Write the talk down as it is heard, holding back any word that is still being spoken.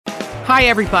Hi,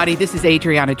 everybody. This is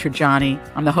Adriana Trajani.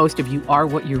 I'm the host of You Are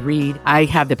What You Read. I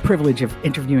have the privilege of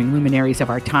interviewing luminaries of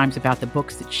our times about the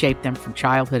books that shaped them from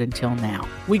childhood until now.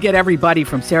 We get everybody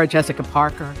from Sarah Jessica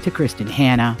Parker to Kristen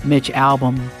Hanna, Mitch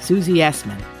Albom, Susie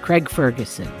Essman, Craig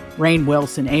Ferguson, Rainn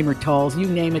Wilson, Amor Tolls, you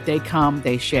name it, they come,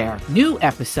 they share. New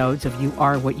episodes of You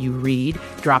Are What You Read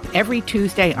drop every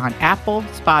Tuesday on Apple,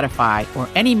 Spotify, or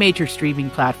any major streaming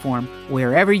platform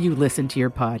wherever you listen to your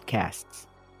podcasts.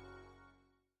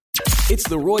 It's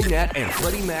the Roy Nat and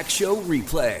Freddie Mac Show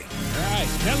replay. All right.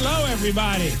 Hello,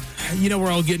 everybody. You know,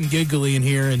 we're all getting giggly in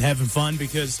here and having fun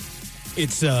because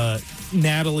it's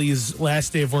Natalie's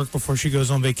last day of work before she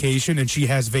goes on vacation, and she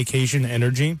has vacation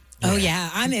energy. Oh, yeah.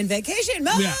 I'm in vacation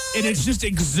mode. Yeah, and it's just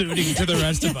exuding to the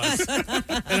rest of us.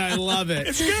 And I love it.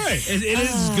 It's good. It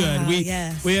is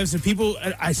good. We have some people.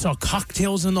 I saw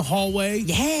cocktails in the hallway.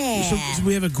 Yeah. So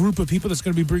we have a group of people that's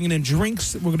going to be bringing in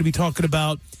drinks. We're going to be talking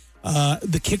about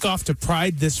the kickoff to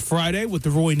Pride this Friday with the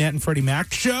Roy Nat and Freddie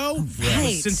Mac Show.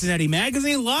 Right. Cincinnati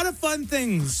Magazine. A lot of fun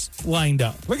things lined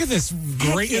up. Look at this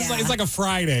great. Yeah. It's like a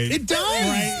Friday. It does.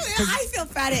 Right? I feel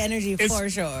Friday energy for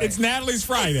sure. It's Natalie's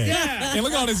Friday. Yeah. And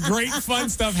look at all this great fun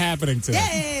stuff happening today.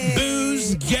 Yay.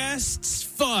 Booze, guests,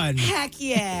 fun. Heck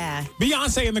yeah.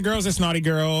 Beyonce and the Girls, It's Naughty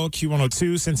Girl,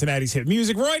 Q102, Cincinnati's hit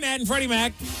music. Roy Nat and Freddie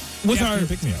Mac. With Yeah,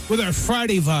 our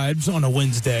Friday vibes on a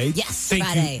Wednesday. Yes,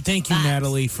 Thank you, vibes.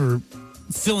 Natalie, for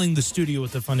filling the studio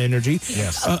with the fun energy.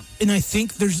 Yes. And I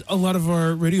think there's a lot of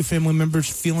our radio family members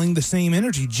feeling the same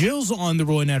energy. Jill's on the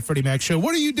Roy Nat Freddie Mac Show.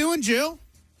 What are you doing, Jill?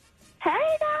 Hey,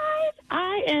 guys.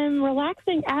 I am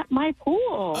relaxing at my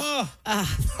pool.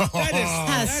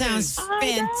 That sounds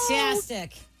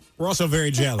fantastic. We're also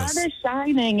very The jealous. sun is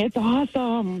shining. It's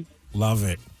awesome. Love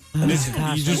it. Oh, Listen,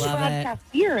 gosh, you just- I love it. Broadcast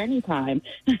here anytime.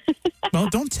 Well,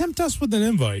 don't tempt us with an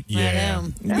invite. Yeah.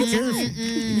 Be careful.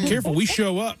 Be careful. We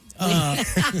show up. All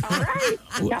right.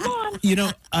 Come on. You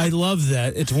know, I love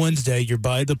that. It's Wednesday. You're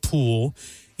by the pool.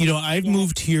 You know, I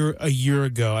moved here a year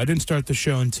ago. I didn't start the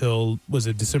show until, was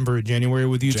it December or January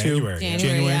with you January. two?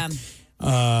 January,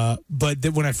 yeah. But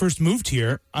when I first moved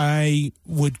here, I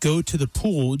would go to the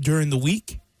pool during the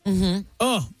week. Mm-hmm.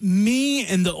 Oh, me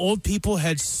and the old people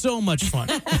had so much fun.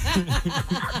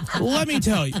 Let me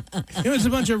tell you. It was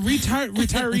a bunch of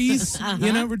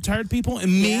retirees, retired people,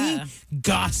 and me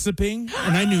gossiping,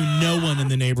 and I knew no one in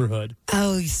the neighborhood.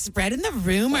 Oh, spreading the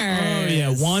rumors. Oh, yeah.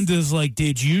 Wanda's like,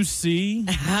 did you see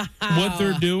what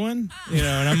they're doing? You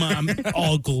know, and I'm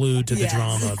all glued to the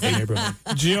drama of the neighborhood.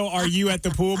 Jill, are you at the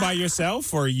pool by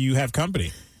yourself or you have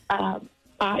company?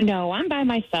 No, I'm by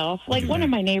myself. Like, one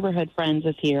of my neighborhood friends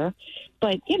is here.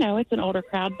 But, it's an older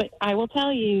crowd. But I will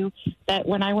tell you that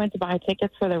when I went to buy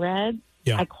tickets for the Reds,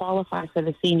 I qualified for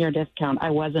the senior discount. I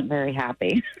wasn't very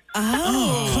happy. Come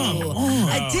on.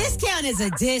 A discount is a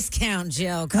discount,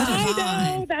 Jill. Come I on.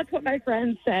 know. That's what my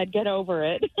friend said. Get over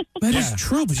it. That is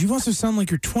true, but you also sound like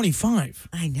you're 25.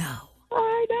 I know.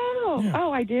 I know. Yeah.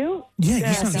 Oh, I do? Yeah, Yeah,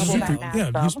 you sound double super. that Yeah,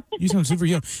 now, so. you sound super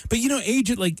young. But age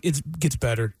it gets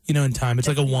better. In time. It's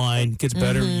like a wine, gets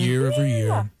better year over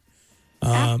year.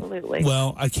 Absolutely.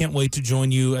 Well, I can't wait to join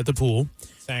you at the pool.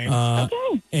 Same.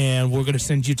 Okay. And we're going to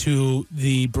send you to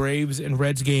the Braves and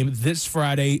Reds game this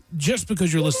Friday, just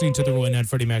because you're listening to the Roy Nat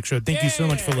Freddie Mac Show. Thank you so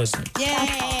much for listening. Yay.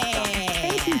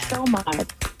 Thank you so much.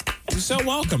 You're so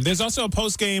welcome. There's also a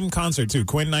post-game concert, too.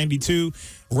 Quinn92,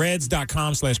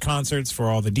 reds.com/concerts for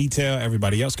all the detail.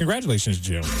 Everybody else, congratulations,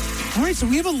 Jill. All right, so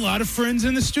we have a lot of friends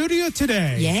in the studio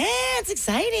today. Yeah, it's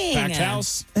exciting. Packed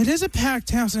house. It is a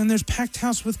packed house, and there's packed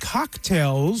house with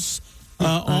cocktails,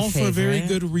 all for a very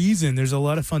good reason. There's a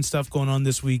lot of fun stuff going on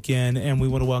this weekend, and we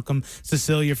want to welcome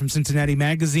Cecilia from Cincinnati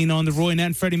Magazine on the Roy Nat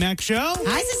and Freddie Mac Show.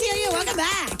 Hi, Cecilia. Welcome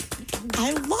back.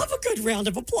 I love a good round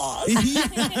of applause.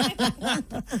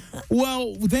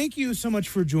 Well, thank you so much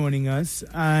for joining us.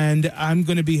 And I'm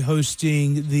going to be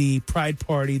hosting the Pride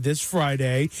Party this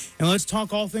Friday. And let's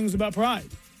talk all things about Pride.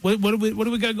 What do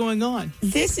we got going on?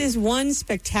 This is one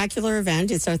spectacular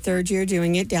event. It's our third year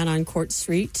doing it down on Court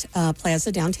Street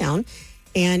Plaza downtown.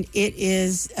 And it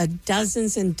is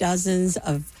dozens and dozens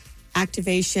of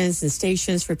activations and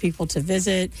stations for people to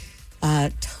visit,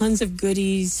 tons of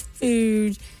goodies,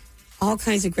 food, all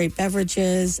kinds of great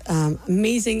beverages,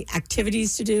 amazing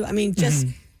activities to do. I mean, just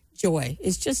joy.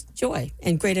 It's just joy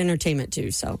and great entertainment too.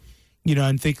 So,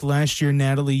 I think last year,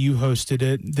 Natalie, you hosted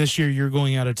it. This year, you're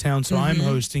going out of town, so I'm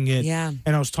hosting it. Yeah.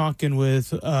 And I was talking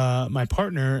with my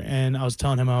partner, and I was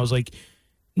telling him, I was like,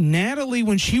 Natalie,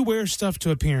 when she wears stuff to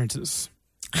appearances,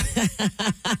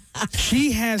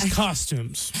 She has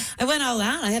costumes. I went all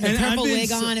out. I had the And purple I've been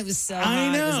wig on. It was so I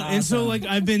hot. know. It was And so, awesome. like,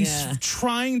 I've been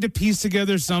trying to piece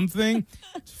together something,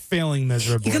 failing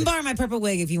miserably. You can borrow my purple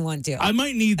wig if you want to. I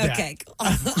might need that. Okay.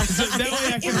 So that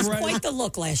way I It can was write- quite the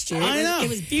look last year. I know. It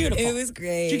was beautiful. It was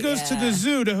great. She goes to the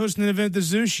zoo to host an event at the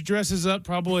zoo. She dresses up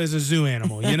probably as a zoo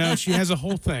animal. You know, she has a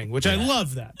whole thing, which I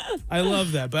love that. I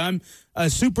love that. But I'm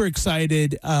super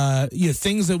excited.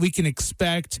 Things that we can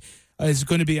expect is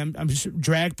going to be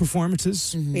drag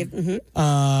performances.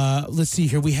 Let's see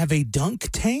here. We have a dunk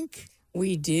tank.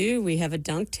 We do. We have a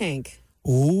dunk tank.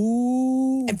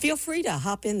 Ooh. And feel free to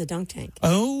hop in the dunk tank.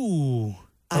 Oh.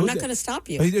 I'm not going to stop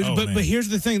you. But here's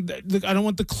the thing. I don't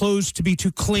want the clothes to be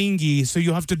too clingy, so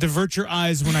you'll have to divert your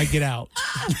eyes when I get out.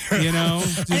 You know? I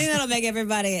think that'll make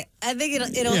everybody. I think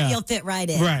you'll fit right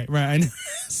in. Right.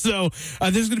 So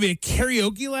there's going to be a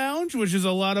karaoke lounge, which is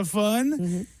a lot of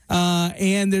fun.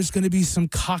 And there's going to be some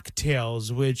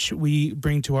cocktails, which we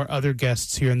bring to our other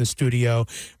guests here in the studio,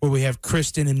 where we have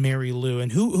Kristen and Mary Lou. And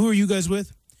who are you guys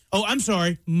with? Oh, I'm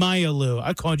sorry, Maya Lou.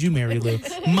 I called you Mary Lou.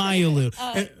 Maya Lou.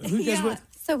 Who you guys with?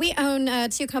 So we own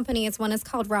two companies. One is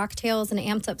called Rocktails, an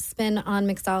amped up spin on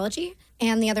mixology.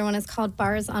 And the other one is called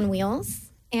Bars on Wheels.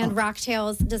 And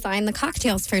Rocktails designed the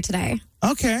cocktails for today.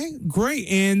 Okay, great.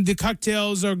 And the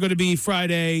cocktails are going to be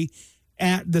Friday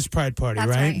at this Pride Party,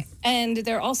 That's right? And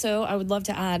they're also, I would love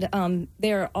to add,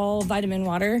 they're all vitamin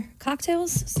water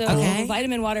cocktails. So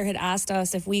Vitamin Water had asked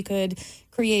us if we could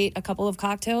create a couple of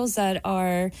cocktails that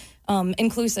are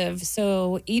inclusive.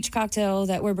 So each cocktail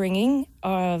that we're bringing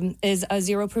is a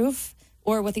zero proof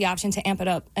or with the option to amp it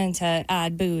up and to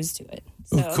add booze to it.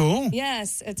 So, cool.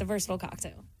 Yes, it's a versatile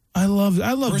cocktail. I love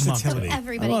versatility. So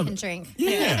everybody can drink.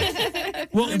 Yeah.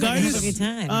 Well, guide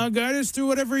us through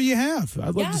whatever you have.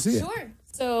 I'd love to see it. Sure.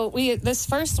 So this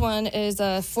first one is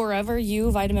a Forever You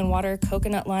Vitamin Water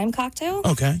Coconut Lime Cocktail.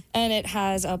 Okay. And it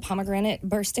has a pomegranate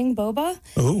bursting boba,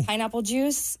 Ooh. pineapple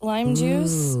juice, lime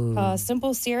juice,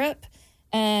 simple syrup,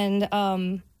 and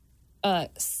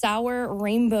sour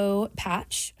rainbow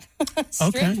patch.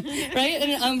 Strip, right?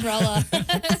 And an umbrella. Who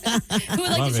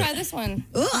would like to try this one?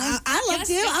 Ooh, I love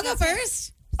to. I'll go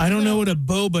first. I don't know what a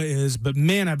boba is, but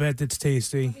man, I bet it's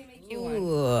tasty.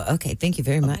 Ooh, okay. Thank you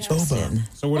very much, Kristen.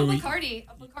 So what are we? Bacardi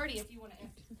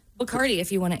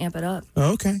if you want to amp it up.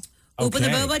 Okay. Ooh, but the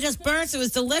boba just burst. It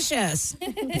was delicious.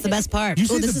 It's the best part. You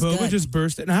see this the is boba good. just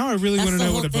burst? Now I really want to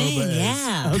know what a boba is.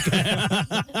 Yeah. Okay.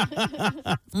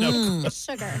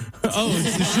 Sugar. Oh,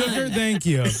 it's the sugar? Thank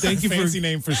you. Thank you Fancy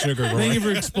name for sugar, Roy. Thank you for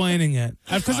explaining it.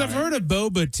 Because I've heard of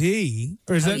boba tea.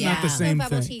 Or is that not the same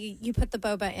Bubble thing? tea, you put the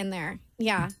boba in there.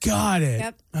 Yeah. Got it.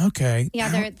 Yep. Okay.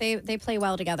 Yeah, they play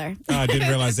well together. I didn't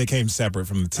realize they came separate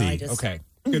from the tea. Okay.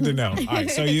 Good to know. All right.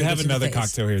 So you have another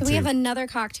cocktail here, So too. we have another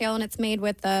cocktail, and it's made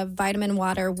with the Vitamin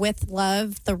Water with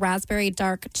Love, the raspberry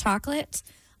dark chocolate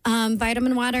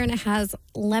vitamin water, and it has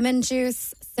lemon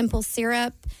juice, simple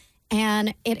syrup,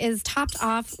 and it is topped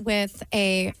off with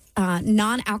a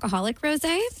non-alcoholic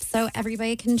rosé, so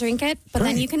everybody can drink it. But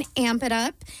then you can amp it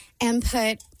up and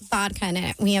put vodka in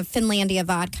it. We have Finlandia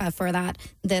vodka for that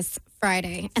this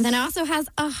Friday. And then it also has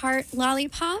a heart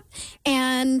lollipop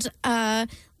and a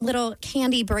little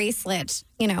candy bracelet,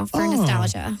 for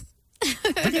nostalgia.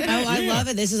 I love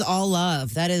it. This is all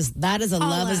love. That is a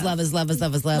love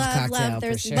cocktail.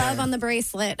 There's for sure. love on the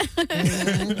bracelet.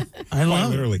 I love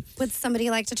it. Literally. Would somebody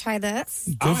like to try this?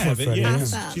 I'll have it. Freddie. Yeah.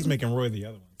 Awesome. She's making Roy the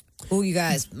other one. Oh, you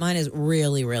guys, mine is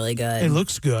really, really good. It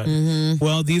looks good.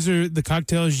 Well, these are the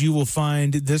cocktails you will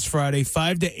find this Friday,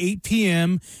 5 to 8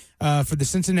 p.m. For the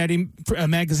Cincinnati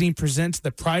Magazine presents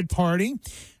the Pride Party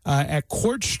at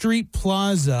Court Street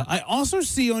Plaza. I also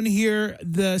see on here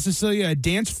Cecilia, a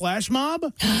dance flash mob.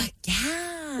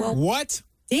 Yeah. Well, What?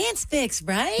 Dance fix,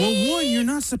 right? Well, one, you're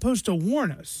not supposed to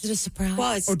warn us. Is it a surprise?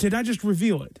 Well, Or did I just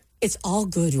reveal it? it's all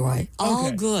good, Roy. All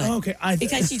Okay. good. Okay.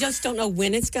 Because you just don't know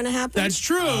when it's going to happen. That's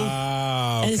true.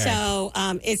 And so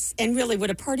and really,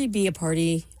 would a party be a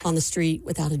party on the street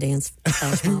without a dance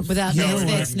flash mob? Without dance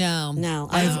fix, no. No,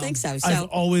 I don't think so. I've So,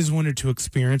 always wanted to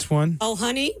experience one. oh,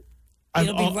 honey,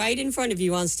 it'll be right in front of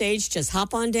you on stage. Just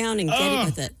hop on down and get it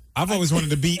with it. I've always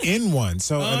wanted to be in one.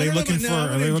 So are they no, looking but for? no, I'm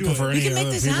Are they gonna looking enjoy for it. any We can make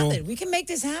other this people? happen. We can make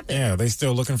this happen. Yeah, are they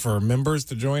still looking for members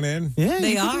to join in? Yeah,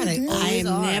 They are. They I always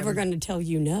am are. never going to tell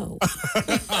you no.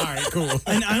 All right, cool.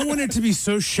 And I want it to be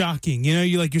so shocking.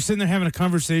 You're sitting there having a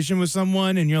conversation with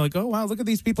someone, and you're like, "Oh wow, look at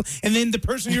these people!" And then the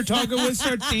person you're talking with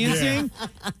starts dancing,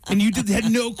 and you had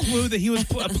no clue that he was a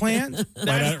plant.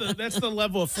 That's the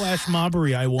level of flash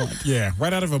mobbery I want. Yeah,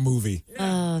 right out of a movie.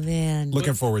 Oh, man.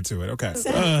 Looking forward to it. Okay.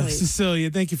 Exactly.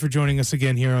 Cecilia, thank you for for joining us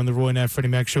again here on the Roy Nat Freddie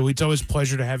Mac Show. It's always a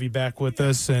pleasure to have you back with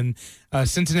us. And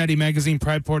Cincinnati Magazine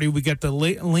Pride Party, we got the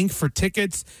link for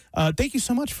tickets. Thank you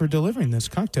so much for delivering this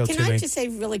cocktail today. Can I just say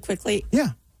really quickly?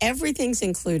 Yeah. Everything's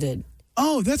included.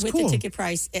 Oh, that's with cool. With the ticket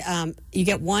price. You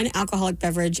get one alcoholic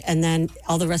beverage, and then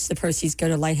all the rest of the proceeds go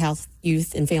to Lighthouse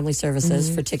Youth and Family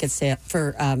Services for tickets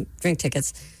for drink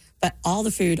tickets. But all the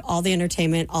food, all the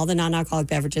entertainment, all the non-alcoholic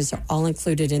beverages are all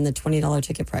included in the $20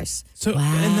 ticket price. So,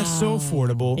 and that's so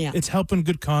affordable. Yeah. It's helping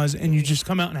good cause, and you just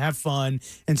come out and have fun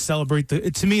and celebrate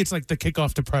to me, it's like the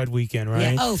kickoff to Pride Weekend,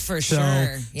 right? Yeah. Oh, for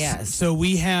sure. Yes. So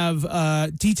we have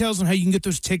details on how you can get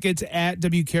those tickets at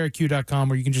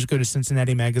WKRQ.com, or you can just go to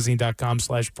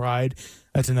CincinnatiMagazine.com/Pride.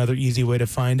 That's another easy way to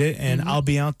find it. And I'll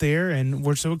be out there, and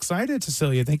we're so excited,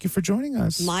 Cecilia. Thank you for joining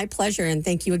us. My pleasure, and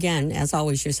thank you again. As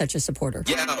always, you're such a supporter.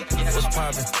 Yeah, what's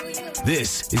poppin'?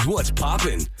 This is What's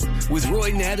Poppin' with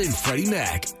Roy Nat and Freddie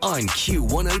Mac on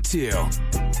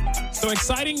Q102. So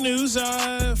exciting news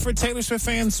for Taylor Swift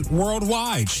fans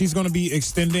worldwide. She's going to be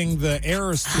extending the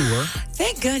Eras Tour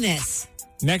Thank goodness.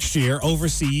 next year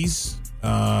overseas,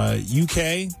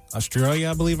 UK,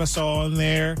 Australia, I believe I saw in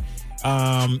there.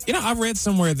 I read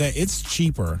somewhere that it's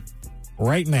cheaper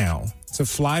right now to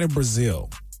fly to Brazil,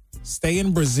 stay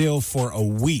in Brazil for a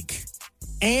week,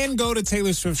 and go to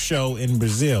Taylor Swift's show in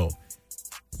Brazil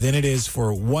than it is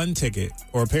for one ticket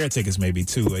or a pair of tickets maybe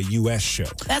to a U.S. show.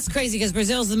 That's crazy because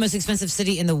Brazil is the most expensive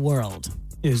city in the world.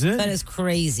 Is it? That is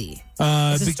crazy.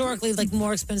 It's historically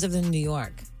more expensive than New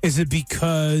York. Is it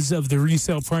because of the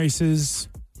resale prices?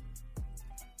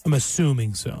 I'm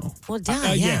assuming so. Well,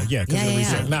 yeah, because of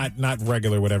resale, not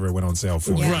regular whatever it went on sale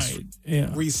for. Right.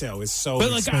 Yeah. Resale is so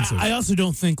But expensive. I also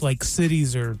don't think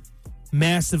cities are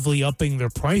massively upping their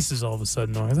prices all of a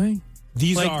sudden, are they?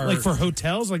 These are for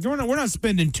hotels. We're not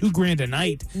spending $2,000 a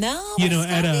night. No,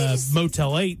 at a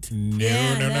Motel 8.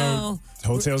 No.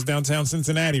 Hotels downtown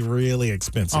Cincinnati really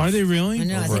expensive. Are they really? I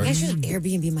know. I think I should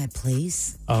Airbnb my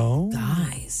place. Oh,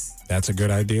 Guys. That's a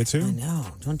good idea too. I know.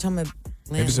 Don't tell me.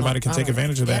 Maybe somebody can take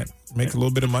advantage of that. Make a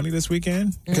little bit of money this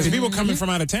weekend. Because people coming from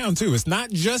out of town, too. It's not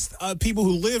just people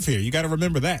who live here. You got to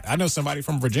remember that. I know somebody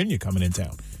from Virginia coming in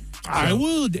town. I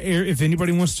will. If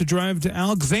anybody wants to drive to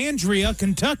Alexandria,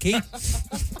 Kentucky,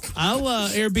 I'll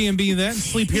Airbnb that and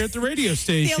sleep here at the radio The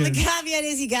station. only caveat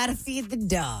is you got to feed the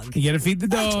dog. You got to feed the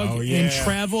dog Oh, yeah. and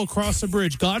travel across a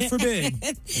bridge. God forbid.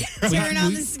 Turn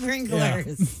on the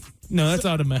sprinklers. Yeah. No, that's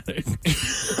automatic.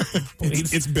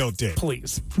 It's built in.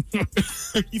 Please. You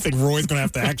think Roy's going to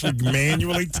have to actually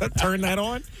manually turn that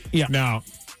on? Yeah. No.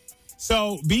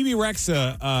 So, BB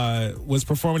Rexa was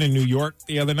performing in New York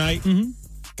the other night.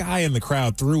 Guy in the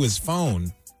crowd threw his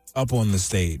phone up on the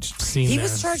stage. He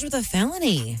was charged with a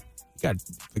felony. He got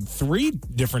 3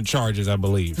 different charges, I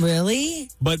believe. Really?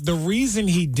 But the reason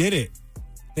he did it,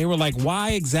 they were like,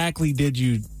 why exactly did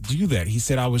you do that? He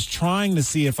said, I was trying to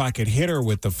see if I could hit her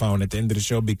with the phone at the end of the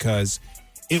show because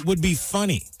it would be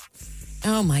funny.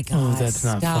 Oh, my God. Oh, that's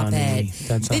not Stop funny. it.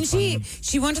 That's then not funny.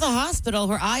 she went to the hospital.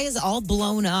 Her eye is all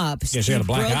blown up. Yeah, she had a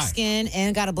black broke eye. skin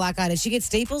and got a black eye. Did she get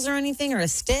staples or anything or a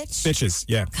stitch? Stitches,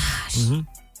 yeah. Gosh.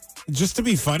 Just to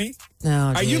be funny.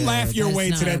 No, You dude, laugh your that's way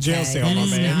to not that jail okay. cell, That my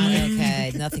is man. not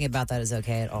okay. Nothing about that is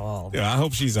okay at all. Yeah, I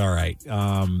hope she's all right.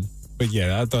 But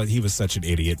yeah, I thought he was such an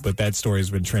idiot. But that story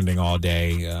has been trending all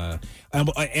day.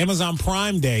 Amazon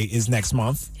Prime Day is next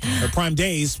month. Or Prime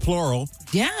Days, plural.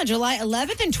 Yeah, July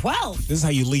 11th and 12th. This is how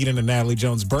you lead into Natalie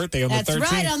Jones' birthday on That's the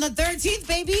 13th. right, on the 13th,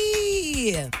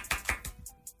 baby.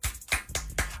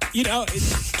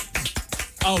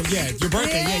 Oh, yeah, your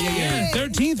birthday. Yeah.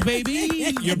 13th,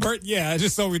 baby. Your birth, yeah.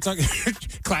 Just so we're talking,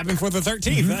 clapping for the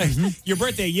 13th. Your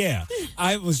birthday, yeah.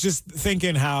 I was just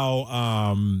thinking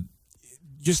how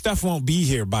your stuff won't be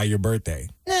here by your birthday.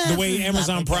 The way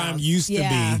Amazon Prime used to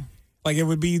be, like it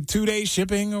would be 2 days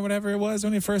shipping or whatever it was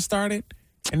when it first started,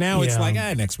 and now it's like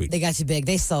next week. They got too big.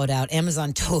 They sold out.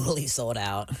 Amazon totally sold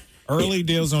out. Early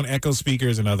deals on Echo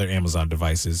speakers and other Amazon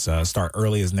devices start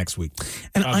early as next week.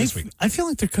 And this week. I feel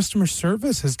like their customer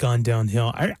service has gone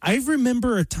downhill. I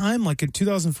remember a time like in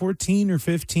 2014 or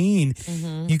 15,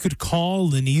 you could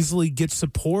call and easily get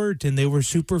support, and they were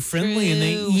super friendly, and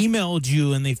they emailed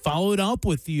you and they followed up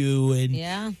with you. And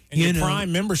Yeah. And your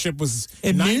Prime membership was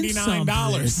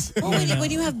 $99. Well,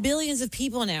 when you have billions of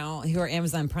people now who are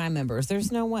Amazon Prime members,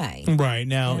 there's no way. Right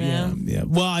now, yeah.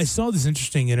 Well, I saw this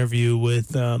interesting interview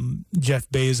with Jeff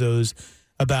Bezos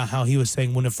about how he was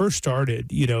saying when it first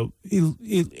started,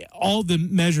 all the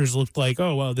measures looked like,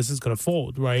 oh, well, this is going to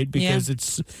fold, right? Because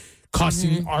it's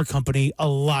costing our company a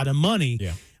lot of money.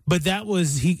 Yeah. But that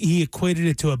was, he equated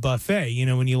it to a buffet.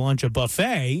 When you launch a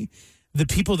buffet, the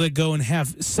people that go and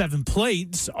have 7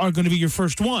 plates are going to be your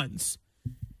first ones.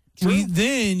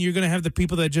 Then you're going to have the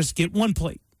people that just get one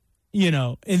plate,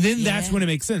 and then that's when it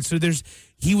makes sense. So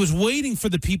he was waiting for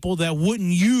the people that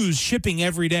wouldn't use shipping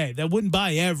every day, that wouldn't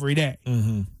buy every day.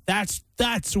 Mm-hmm.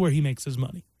 That's where he makes his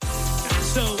money.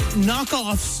 So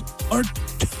knockoffs are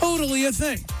totally a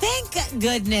thing. Thank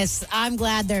goodness. I'm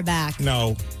glad they're back.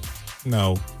 No.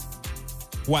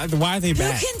 Why are they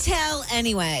back? Who can tell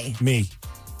anyway? Me.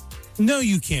 No,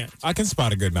 you can't. I can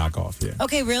spot a good knockoff, yeah.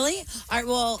 Okay, really? All right,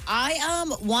 well, I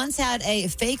once had a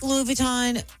fake Louis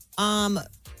Vuitton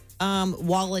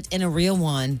wallet and a real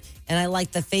one, and I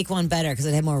liked the fake one better because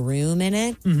it had more room in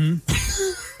it. Mm-hmm.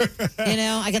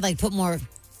 I could put more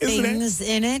things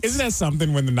in it. Isn't that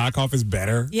something when the knockoff is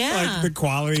better? Yeah. Like the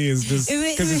quality is just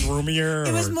because it's roomier?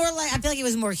 It was more I feel like it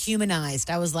was more humanized.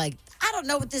 I was like, I don't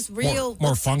know what this real...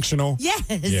 More functional? Yes.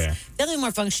 Yeah. Definitely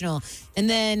more functional. And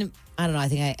then, I don't know, I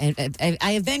think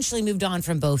I eventually moved on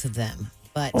from both of them.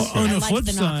 But on I the liked flip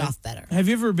the side, knockoff better. Have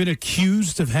you ever been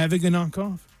accused of having a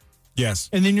knockoff? Yes.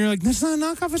 And then you're like, that's not a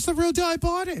knockoff, it's the real deal, I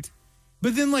bought it.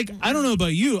 But then, I don't know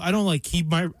about you, I don't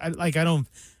keep I don't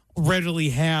readily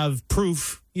have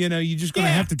proof. You're just going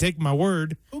to have to take my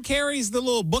word. Who carries the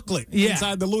little booklet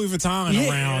inside the Louis Vuitton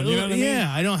around? You know what I mean? Yeah,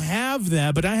 I don't have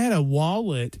that, but I had a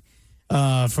wallet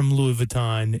from Louis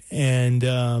Vuitton,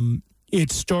 and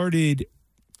it started,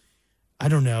 I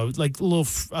don't know,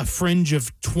 a fringe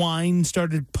of twine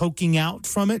started poking out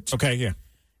from it. Okay, yeah.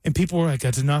 And people were like,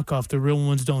 that's a knockoff. The real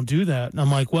ones don't do that. And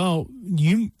I'm like, well,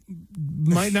 you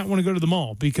might not want to go to the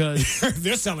mall because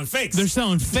they're selling fakes. They're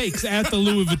selling fakes at the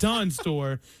Louis Vuitton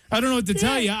store. I don't know what to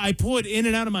tell you. I pull it in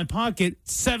and out of my pocket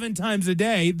 7 times a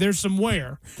day. There's some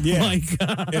wear. Yeah.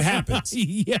 It happens.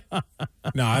 Yeah.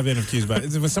 No, I've been accused about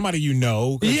it. When somebody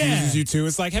accuses you too,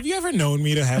 it's like, have you ever known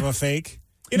me to have a fake?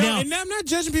 And I'm not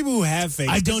judging people who have fakes.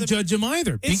 I don't judge them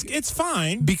either. It's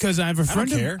fine because I have a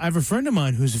friend of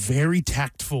mine who's very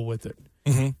tactful with it.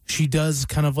 Mm-hmm. She does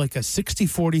kind of like a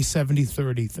 60-40,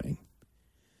 70-30 thing.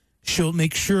 She'll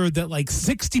make sure that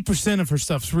 60% of her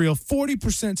stuff's real,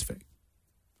 40%'s fake.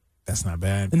 That's not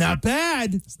bad. Not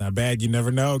bad. It's not bad. You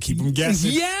never know. Keep them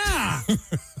guessing. Yeah.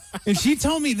 And she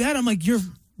told me that. I'm like, you're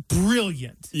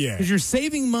brilliant. Yeah. Because you're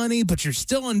saving money, but you're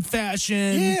still in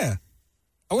fashion. Yeah.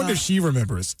 I wonder if she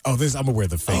remembers. I'm going to wear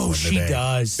the fake one today. She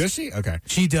does. Does she? Okay.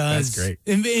 She does. That's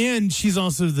great. And she's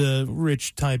also the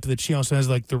rich type that she also has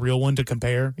the real one to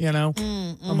compare,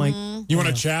 I'm like... You want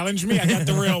to challenge me? I got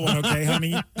the real one, okay,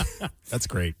 honey? That's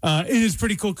great. It is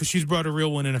pretty cool because she's brought a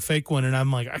real one and a fake one, and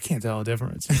I'm like, I can't tell the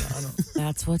difference.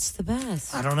 That's what's the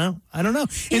best. I don't know.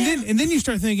 Yeah. And then you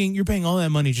start thinking you're paying all that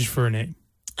money just for a name.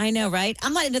 I know, right?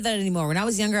 I'm not into that anymore. When I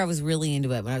was younger, I was really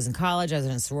into it. When I was in college, I was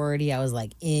in a sorority. I was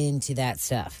into that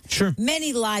stuff. Sure.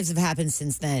 Many lives have happened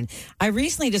since then. I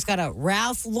recently just got a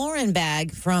Ralph Lauren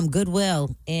bag from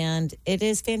Goodwill, and it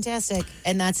is fantastic.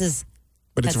 And that's his.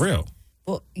 But it's real.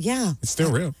 Well, yeah. It's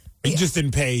still real. You just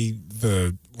didn't pay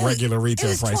the regular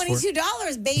retail price for it.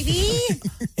 $22, baby.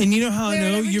 And you know how I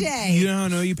know you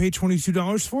paid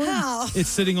 $22 for it? How? It's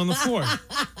sitting on the floor.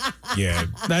 Yeah.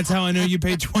 That's how I know you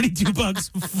paid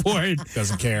 $22 for it.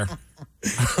 Doesn't care.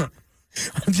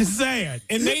 I'm just saying.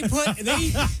 And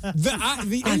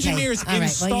the engineers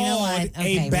installed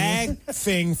a bag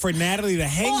thing for Natalie to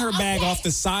hang her bag off the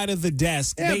side of the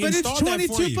desk. Yeah, they but it's installed that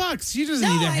for you. $22. She doesn't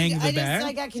need to hang the bag.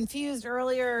 I got confused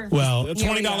earlier. Well, a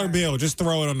 $20 bill. Just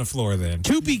throw it on the floor then.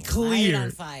 To be clear,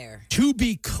 on fire.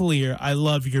 I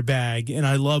love your bag, and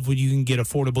I love when you can get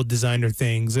affordable designer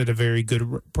things at a very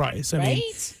good price. I mean,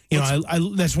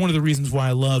 that's one of the reasons why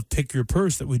I love Pick Your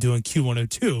Purse that we do in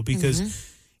Q102 because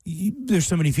there's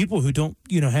so many people who don't,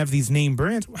 have these name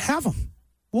brands. Have them.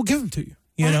 We'll give them to you.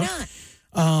 Why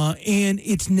not? And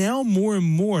it's now more and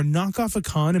more. Knockoff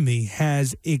economy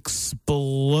has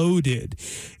exploded.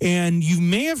 And you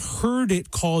may have heard it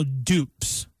called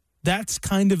dupes. That's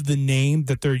kind of the name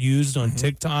that they're used on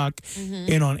TikTok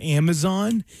and on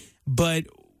Amazon. But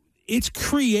it's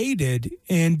created,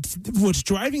 and what's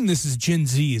driving this is Gen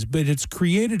Zs, but it's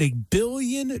created $1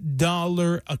 billion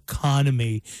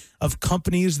economy of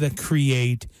companies that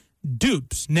create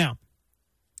dupes. Now,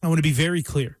 I want to be very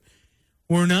clear.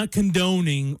 We're not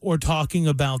condoning or talking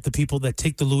about the people that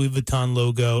take the Louis Vuitton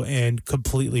logo and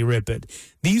completely rip it.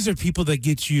 These are people that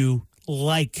get you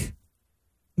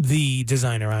the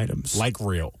designer items. Like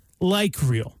real.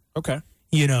 Okay.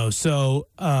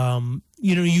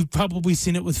 You've probably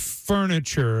seen it with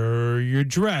furniture or your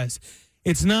dress.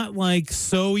 It's not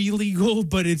so illegal,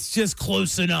 but it's just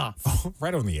close enough. Oh,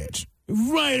 right on the edge.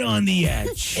 Right on the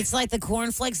edge. It's like the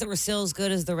cornflakes that were still as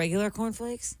good as the regular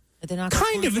cornflakes.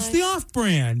 Kind of. It's the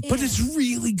off-brand, but it's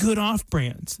really good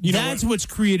off-brands. That's what's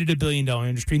created $1 billion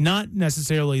industry, not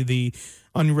necessarily the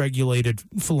unregulated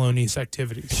felonious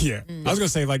activities. Yeah. I was going to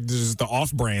say, like, there's the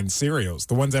off-brand cereals,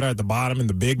 the ones that are at the bottom in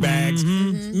the big bags,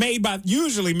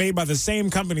 usually made by the same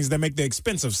companies that make the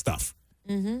expensive stuff.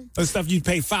 The stuff you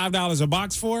pay $5 a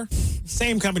box for,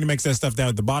 same company makes that stuff down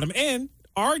at the bottom, and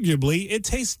arguably it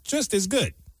tastes just as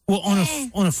good. Well,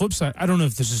 on a flip side, I don't know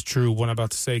if this is true, what I'm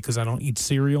about to say, because I don't eat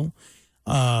cereal,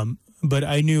 but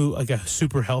I knew like a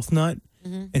Super Health Nut,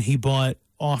 and he bought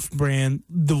off-brand,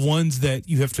 the ones that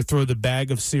you have to throw the bag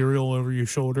of cereal over your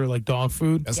shoulder like dog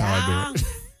food. That's how I do it.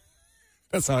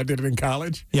 That's how I did it in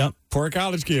college. Yep. Poor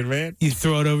college kid, man. You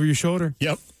throw it over your shoulder.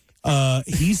 Yep.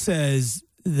 He says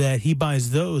that he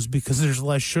buys those because there's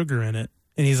less sugar in it,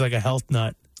 and he's like a health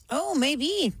nut. Oh,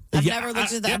 maybe. I've never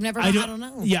looked at that. I've never. I don't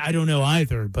know. Yeah, I don't know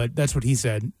either, but that's what he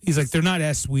said. He's like, they're not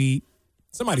as sweet.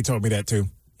 Somebody told me that too.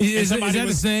 Is that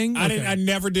a thing? I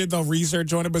never did the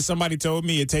research on it, but somebody told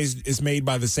me it's made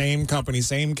by the same company,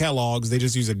 same Kellogg's. They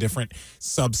just use a different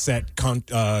subset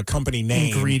company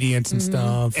name, ingredients and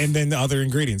stuff, and then the other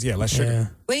ingredients. Yeah, less sugar. Yeah.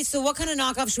 Wait, so what kind of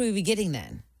knockoff should we be getting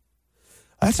then?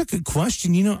 That's a good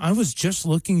question. You know, I was just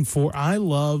looking for. I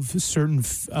love certain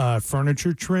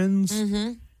furniture trends,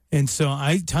 and so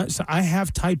I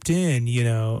have typed in. You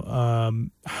know,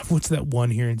 what's that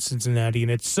one here in Cincinnati, and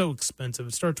it's so expensive.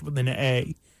 It starts with an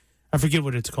A. I forget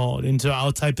what it's called, and so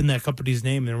I'll type in that company's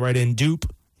name and write in dupe.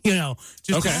 You know,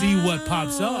 just to see what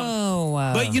pops up. Oh,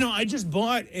 wow. But you know, I just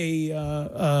bought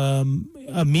a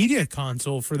media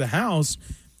console for the house,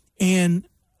 and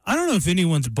I don't know if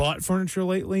anyone's bought furniture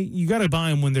lately. You got to buy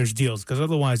them when there's deals, because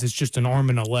otherwise it's just an arm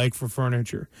and a leg for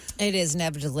furniture. It is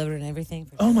never delivered and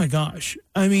everything. Oh my gosh!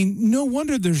 I mean, no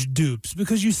wonder there's dupes,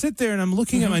 because you sit there and I'm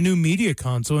looking at my new media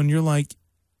console, and you're like,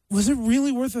 was it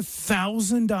really worth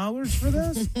 $1,000 for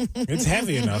this? It's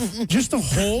heavy enough just to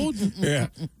hold. Yeah,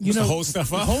 you know, hold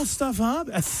stuff up. Hold stuff up.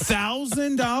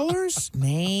 $1,000,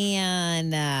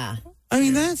 man. I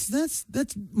mean,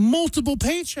 that's multiple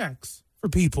paychecks for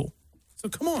people. So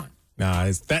come on. Nah,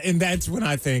 it's that, and that's when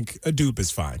I think a dupe is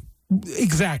fine.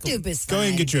 Exactly. Dupe is fine. Go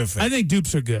ahead and get you a fake. I think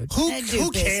dupes are good. Who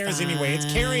cares anyway? It's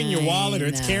carrying your wallet, or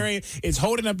it's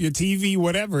holding up your TV,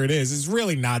 whatever it is. It's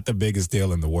really not the biggest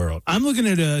deal in the world. I'm looking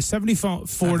at a $74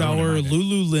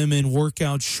 Lululemon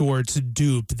workout shorts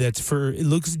dupe it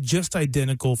looks just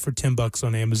identical for $10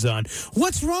 on Amazon.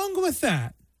 What's wrong with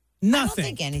that? Nothing. I don't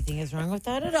think anything is wrong with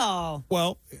that at all.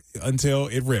 Well, until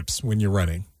it rips when you're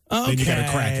running. Okay. Then you got a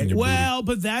crack in your booty.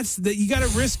 But that's you got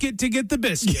to risk it to get the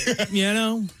biscuit. You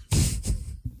know,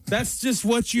 that's just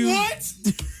what you. What?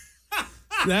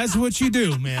 That's what you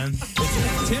do, man.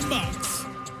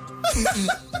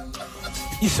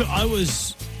 $10. So I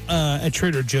was at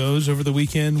Trader Joe's over the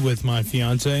weekend with my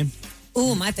fiance.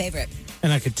 Ooh, my favorite.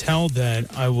 And I could tell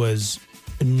that I was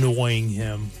annoying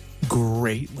him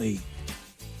greatly.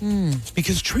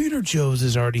 Because Trader Joe's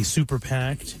is already super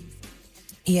packed.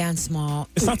 Yeah, and small.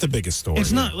 It's not the biggest store.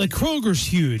 It's not like Kroger's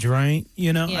huge, right?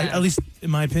 You know, Yeah. at least in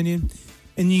my opinion.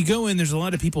 And you go in, there's a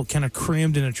lot of people kind of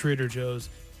crammed in a Trader Joe's.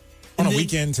 On a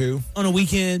weekend, too. On a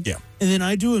weekend. Yeah. And then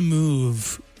I do a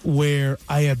move where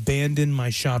I abandon my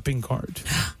shopping cart.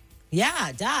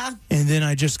 Yeah, duh. And then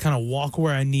I just kind of walk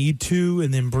where I need to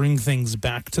and then bring things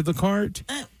back to the cart.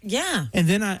 Yeah. And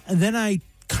then I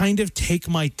kind of take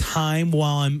my time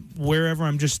while I'm wherever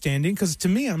I'm just standing, because to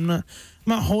me, I'm not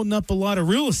holding up a lot of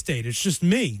real estate. It's just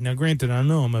me. Now, granted, I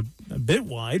know I'm a bit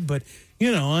wide, but you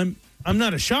know, I'm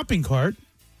not a shopping cart,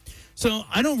 so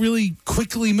I don't really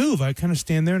quickly move. I kind of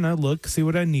stand there and I look, see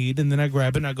what I need, and then I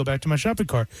grab it and I go back to my shopping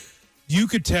cart. You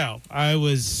could tell I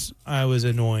was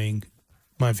annoying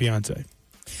my fiance.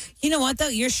 You know what though?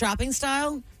 Your shopping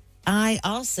style, I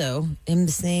also am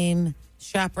the same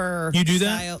shopper. You do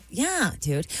that? style. Yeah,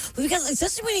 dude. Well, because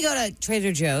especially when you go to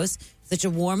Trader Joe's, such a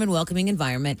warm and welcoming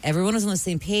environment. Everyone is on the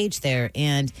same page there,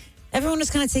 and everyone is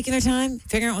kind of taking their time,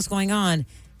 figuring out what's going on.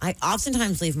 I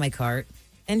oftentimes leave my cart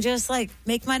and just like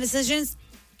make my decisions.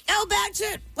 Go back to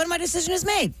it when my decision is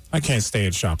made. I can't stay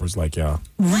at Shoppers like y'all.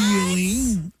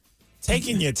 Really?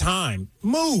 Taking your time.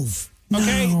 Move.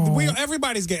 Okay?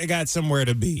 Everybody's got somewhere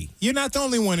to be. You're not the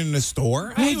only one in the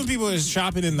store. I hate when people are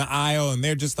shopping in the aisle and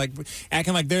they're just like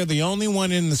acting like they're the only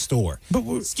one in the store. But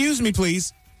excuse me,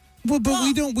 please. Well,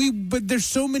 but there's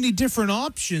so many different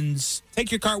options.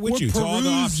 Take your cart with you to all the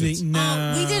options.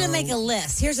 No. We didn't make a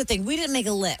list. Here's the thing. We didn't make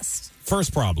a list.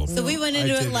 First problem. So we went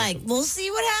into it like, we'll see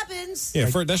what happens. Yeah,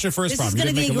 that's your first problem. This is going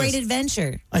to be a great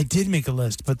adventure. I did make a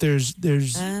list, but there's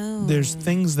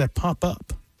things that pop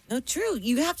up. No, true.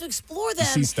 You have to explore them.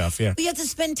 You see stuff, yeah. But you have to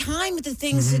spend time with the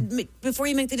things before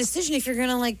you make the decision if you're going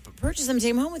to like purchase them and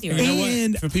take them home with you. You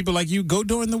know what? For people like you, go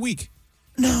during the week.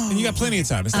 No. And you got plenty of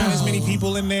time. It's not as many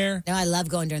people in there. No, I love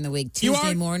going during the week.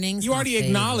 Tuesday mornings. You already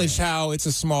acknowledged how it's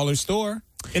a smaller store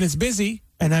and it's busy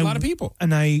and a lot of people.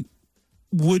 And I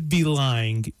would be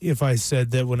lying if I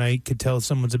said that when I could tell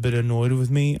someone's a bit annoyed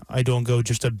with me, I don't go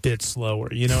just a bit slower.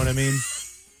 You know what I mean?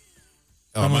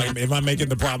 Am I making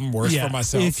the problem worse for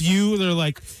myself? If they're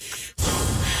like,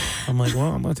 I'm like,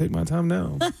 well, I'm going to take my time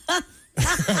now.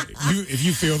 If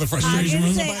you feel the frustration.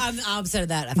 I'm opposite of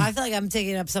that. If I feel like I'm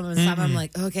taking up someone's time, I'm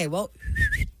like, okay, well.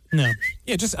 No.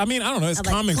 Yeah, just, I don't know. It's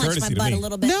common courtesy to me. A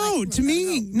little bit, to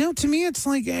me, it's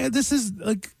like, this is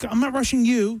like, I'm not rushing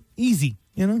you. Easy,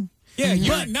 you know? Yeah,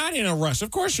 you're not in a rush.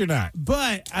 Of course you're not.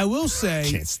 But I will say,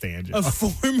 can't stand you.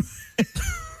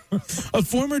 A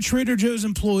former Trader Joe's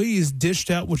employee has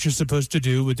dished out what you're supposed to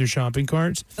do with your shopping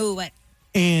carts. Oh, what?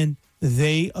 And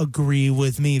they agree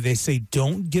with me. They say,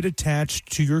 don't get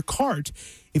attached to your cart.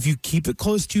 If you keep it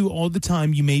close to you all the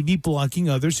time, you may be blocking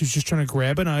others who's just trying to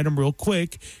grab an item real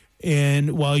quick.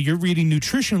 And while you're reading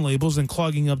nutrition labels and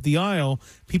clogging up the aisle,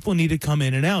 people need to come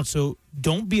in and out. So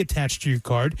don't be attached to your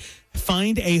cart.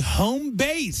 Find a home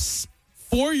base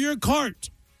for your cart.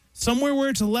 Somewhere where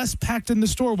it's less packed in the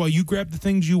store while you grab the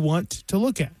things you want to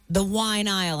look at. The wine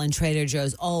aisle in Trader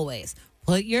Joe's, always.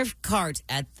 Put your cart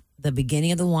at the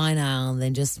beginning of the wine aisle and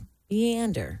then just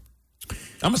meander. I'm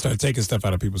going to start taking stuff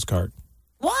out of people's cart.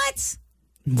 What?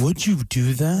 Would you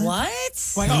do that?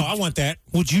 What? Like, I want that.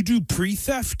 Would you do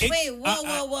pre-theft? Wait,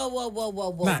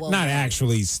 whoa. Not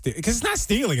actually, because it's not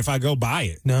stealing if I go buy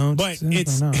it. No, but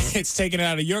it's taking it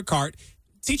out of your cart.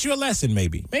 Teach you a lesson,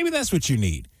 maybe. Maybe that's what you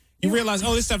need. You realize,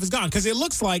 this stuff is gone because it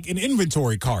looks like an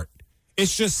inventory cart.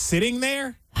 It's just sitting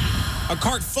there. A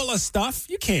cart full of stuff.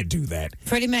 You can't do that.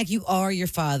 Freddie Mac, you are your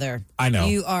father. I know.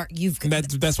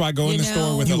 That's why I go in the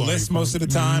store with a list most of the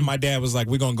time. Mm-hmm. My dad was like,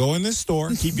 we're going to go in this store.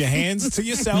 Keep your hands to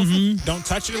yourself. Don't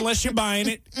touch it unless you're buying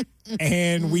it.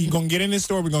 And we're going to get in this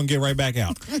store. We're going to get right back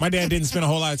out. My dad didn't spend a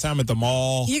whole lot of time at the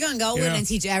mall. You're going to go in and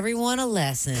teach everyone a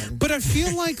lesson. But I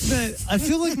feel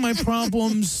like my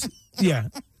problems,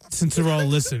 since they're all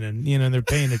listening, they're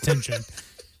paying attention.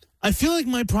 I feel like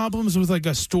my problems with like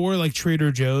a store like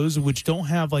Trader Joe's, which don't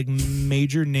have like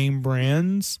major name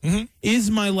brands, is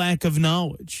my lack of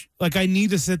knowledge. Like I need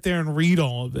to sit there and read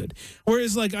all of it.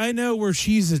 Whereas like I know where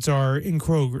Cheez-Its are in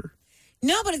Kroger.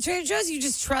 No, but at Trader Joe's, you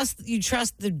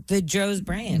trust the Joe's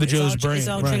brand. It's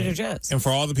all right. Trader Joe's. And for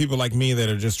all the people like me that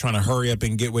are just trying to hurry up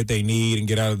and get what they need and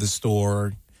get out of the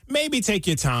store, maybe take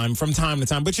your time from time to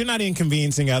time, but you're not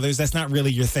inconveniencing others. That's not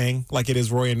really your thing, like it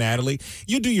is Roy and Natalie.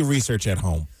 You do your research at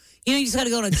home. You just got to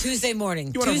go on a Tuesday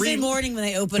morning. Tuesday morning when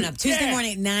they open up. Tuesday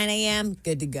morning at 9 a.m.,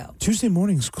 good to go. Tuesday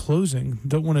morning's closing.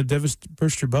 Don't want to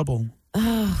burst your bubble.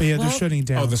 Oh, but they're shutting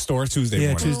down. Oh, the store Tuesday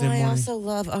morning. Tuesday morning. I also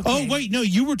love. Okay. Oh, wait, no,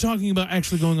 you were talking about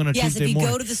actually going on a Tuesday morning. Yes, if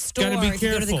you go to the store, if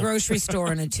you go to the grocery store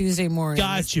on a Tuesday morning.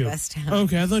 Got you. Best time.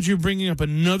 Okay, I thought you were bringing up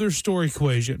another store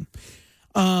equation.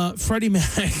 Freddie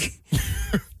Mac,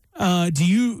 do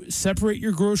you separate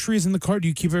your groceries in the cart? Do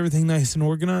you keep everything nice and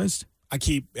organized? I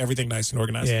keep everything nice and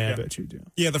organized. Yeah, I bet you do.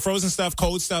 Yeah, the frozen stuff,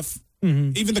 cold stuff,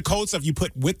 even the cold stuff you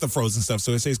put with the frozen stuff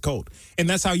so it stays cold. And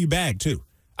that's how you bag, too.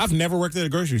 I've never worked at a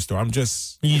grocery store. I'm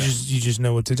just... You just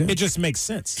know what to do. It just makes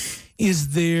sense. Is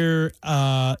there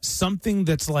something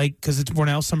that's like... Because we're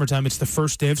now summertime. It's the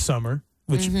first day of summer,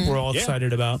 which we're all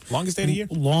excited about. Longest day of the year.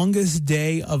 Longest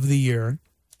day of the year.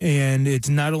 And it's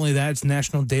not only that, it's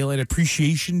National Daylight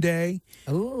Appreciation Day.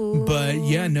 Ooh. But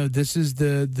this is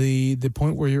the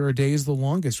point where your day is the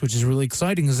longest, which is really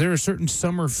exciting. Is there a certain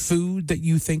summer food that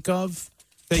you think of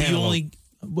that Cantaloupe. you only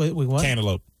wait, what?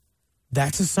 Cantaloupe.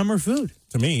 That's a summer food.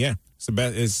 To me, yeah. It's the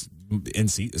best. It's in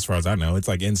season, as far as I know. It's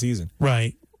like in season.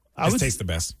 Right. It tastes the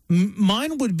best.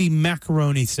 Mine would be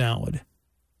macaroni salad.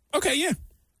 Okay, yeah.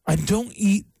 I don't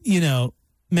eat,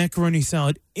 macaroni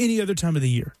salad any other time of the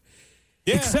year.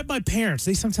 Yeah. Except my parents.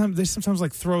 They sometimes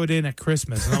like throw it in at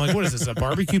Christmas. And I'm like, what is this, a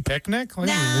barbecue picnic? Like,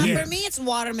 for me, it's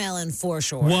watermelon for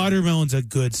sure. Watermelon's a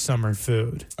good summer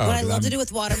food. What I love to do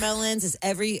with watermelons is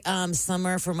every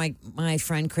summer for my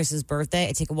friend Chris's birthday,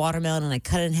 I take a watermelon and I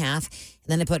cut it in half. And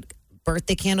then I put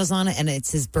birthday candles on it. And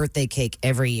it's his birthday cake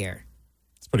every year.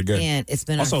 It's pretty good. And it's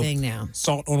been also, our thing now.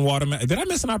 Salt on watermelon. Did I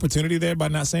miss an opportunity there by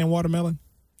not saying watermelon?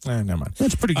 Never mind.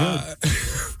 That's pretty good.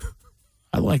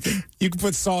 I like it. You can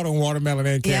put salt on watermelon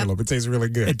and cantaloupe. It tastes really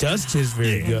good. It does taste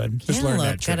very good. Just learn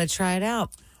that trick. Gotta try it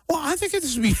out. Well, I think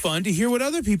this would be fun to hear what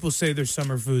other people say their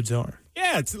summer foods are.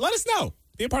 Yeah, let us know.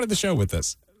 Be a part of the show with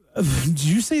us. Did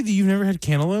you say that you've never had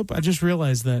cantaloupe? I just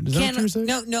realized that. Is that what you were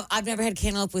saying? No, I've never had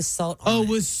cantaloupe with salt on it.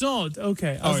 With salt.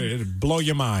 Okay. It'd blow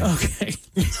your mind. Okay.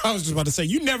 I was just about to say,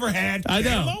 you never had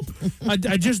cantaloupe? I know.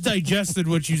 I just digested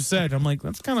what you said. I'm like,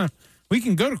 that's kind of We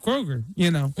can go to Kroger,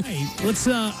 Hey, let's,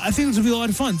 I think this will be a lot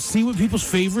of fun. See what people's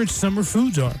favorite summer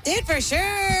foods are. Dude, for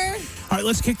sure. All right,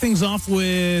 let's kick things off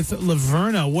with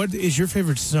Laverna. What is your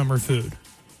favorite summer food?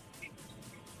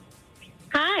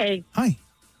 Hi. Hi.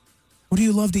 What do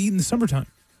you love to eat in the summertime?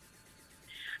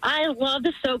 I love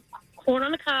to soak corn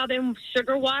on the cob in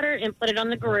sugar water and put it on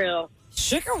the grill.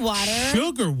 Sugar water?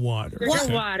 Sugar water.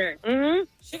 Sugar water. Mm-hmm.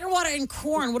 Sugar water and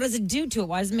corn. What does it do to it?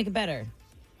 Why does it make it better?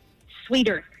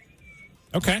 Sweeter.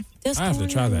 Okay. Does I have to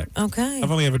try that. Okay.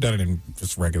 I've only ever done it in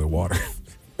just regular water.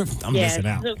 I'm missing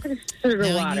out. Sugar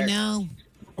Now water. you know.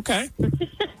 Okay.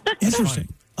 Interesting.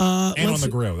 And on the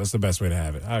grill. That's the best way to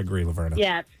have it. I agree, Laverna.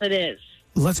 Yes, it is.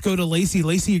 Let's go to Lacey.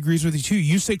 Lacey agrees with you, too.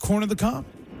 You say corn on the cob?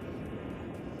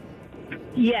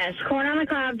 Yes, corn on the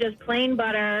cob, just plain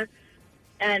butter,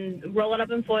 and roll it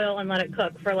up in foil and let it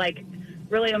cook for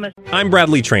really almost. I'm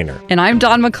Bradley Trainer. And I'm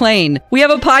Don McClain. We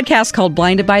have a podcast called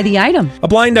Blinded by the Item. A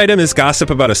blind item is gossip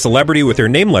about a celebrity with their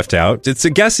name left out. It's a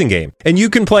guessing game, and you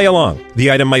can play along.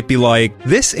 The item might be like,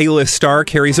 this A-list star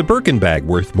carries a Birkin bag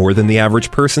worth more than the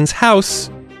average person's house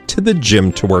to the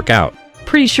gym to work out.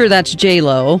 Pretty sure that's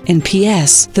J-Lo. And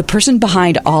P.S. the person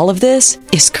behind all of this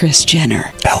is Kris Jenner,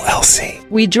 LLC.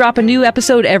 We drop a new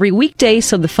episode every weekday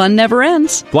so the fun never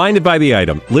ends. Blinded by the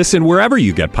Item. Listen wherever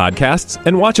you get podcasts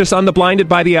and watch us on the Blinded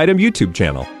by the Item YouTube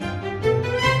channel.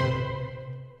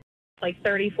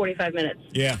 30, 45 minutes.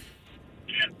 Yeah.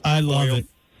 I love it.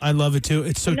 I love it, too.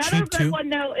 It's so Another cheap, good too. one,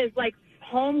 though, is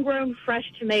homegrown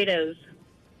fresh tomatoes.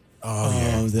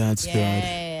 Oh, that's good.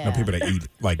 I know people that eat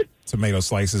tomato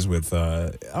slices with I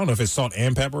don't know if it's salt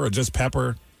and pepper or just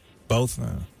pepper, both.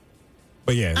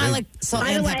 But yeah, I like salt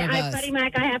By and the way, pepper both. Freddie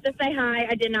Mac, I have to say hi.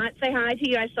 I did not say hi to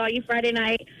you. I saw you Friday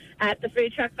night at the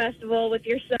Food Truck Festival with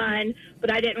your son,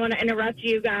 but I didn't want to interrupt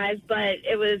you guys. But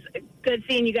it was good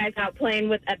seeing you guys out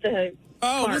playing at the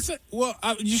park.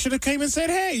 Well, you should have came and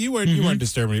said, "Hey, you weren't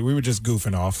disturbing me. We were just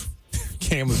goofing off."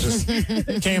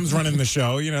 Cam's running the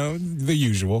show, the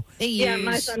usual. Yeah,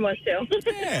 my son was too.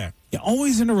 Yeah. Yeah,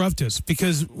 always interrupt us,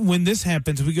 because when this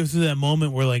happens, we go through that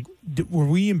moment where, were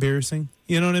we embarrassing?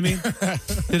 You know what I mean?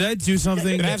 Did I do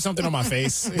something? Did I have something on my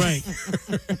face? Right.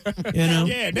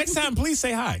 Yeah, next time, please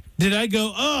say hi. Did I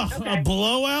go, a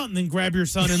blowout, and then grab your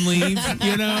son and leave?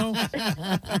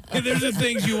 There's the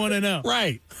things you want to know.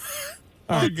 Right.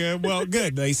 All right, good. Well,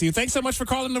 good, Lacey. Thanks so much for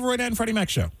calling the Roy Dad and Freddie Mac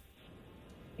Show.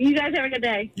 You guys have a good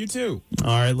day. You too.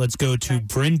 All right, let's go to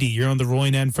Brindy. You're on the Roy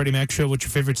and Freddie Mac Show. What's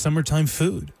your favorite summertime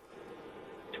food?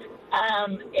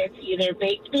 It's either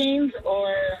baked beans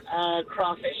or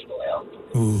crawfish boil.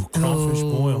 Ooh, crawfish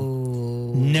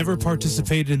boil. Never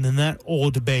participated in that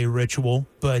Old Bay ritual,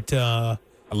 but I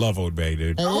love Old Bay,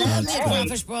 dude. I love me a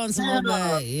crawfish boil and some Old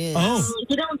Bay. Yes. Oh.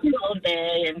 You don't do Old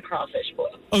Bay and crawfish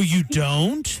boil. Oh, you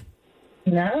don't?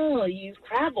 No, you use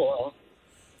crab boil.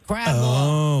 Crab boil.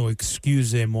 Oh,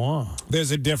 excusez-moi.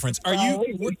 There's a difference.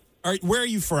 Where are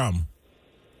you from?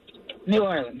 New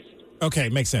Orleans. Okay,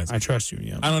 makes sense. I trust you,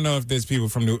 yeah. I don't know if there's people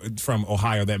from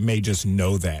Ohio that may just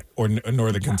know that, or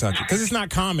Northern Kentucky, because it's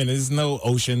not common. There's no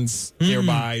oceans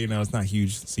nearby. It's not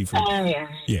huge seafood. Oh, yeah.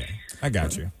 Yeah, I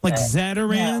got you. Like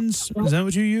Zatarans? Is that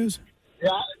what you use?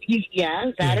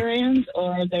 Yeah, Zatarans,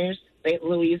 or there's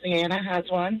Louisiana has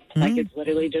one. It's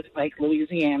literally just like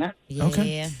Louisiana. Yeah.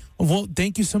 Okay. Well,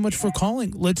 thank you so much for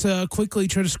calling. Let's quickly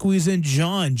try to squeeze in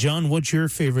John. John, what's your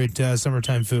favorite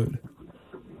summertime food?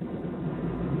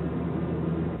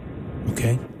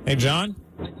 Okay. Hey, John.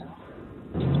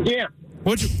 Yeah.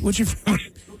 What's your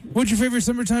favorite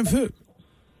summertime food?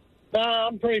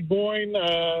 I'm pretty boring.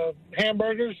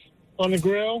 Hamburgers on the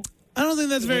grill. I don't think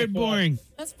that's very boring.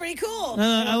 That's pretty cool.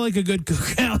 I like a good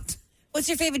cookout. What's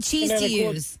your favorite cheese to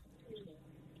use?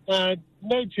 No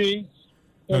cheese.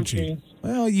 No cheese.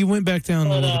 Well, you went back down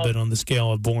a little bit on the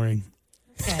scale of boring.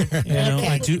 Okay.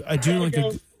 I do like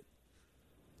a.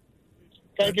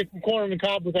 Gotta get some corn on the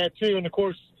cob with that too, and of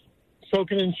course,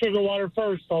 soaking in sugar water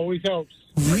first always helps.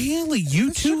 Really,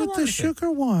 you too with the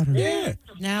sugar water? Yeah.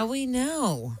 Now we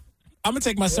know. I'm gonna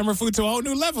take my summer food to a whole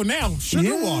new level now.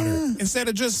 Sugar water instead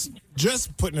of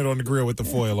just putting it on the grill with the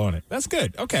foil on it. That's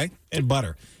good. Okay, and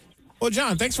butter. Well,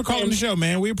 John, thanks for calling the show,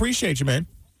 man. We appreciate you, man.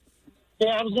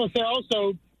 Yeah, I was gonna say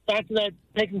also back to that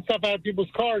taking stuff out of people's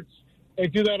carts. They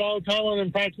do that all the time on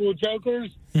Impractical Jokers.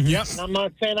 Yep. I'm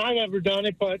not saying I've ever done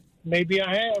it, but maybe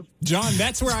I have. John,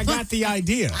 that's where I got the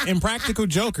idea. Impractical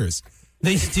Jokers.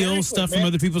 They steal stuff from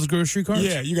other people's grocery carts?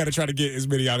 Yeah, you got to try to get as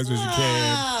many out as you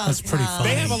can. That's pretty funny.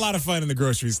 They have a lot of fun in the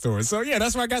grocery store. So, yeah,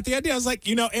 that's where I got the idea. I was like,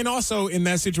 and also in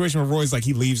that situation where Roy's like,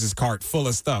 he leaves his cart full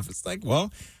of stuff. It's like,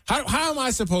 well, how am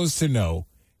I supposed to know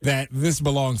that this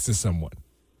belongs to someone?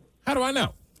 How do I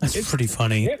know? That's pretty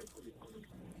funny.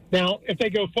 Now, if they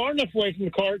go far enough away from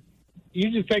the cart,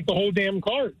 you just take the whole damn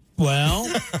cart. Well,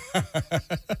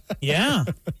 yeah.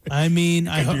 I mean,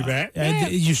 I do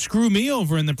that. You screw me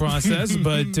over in the process,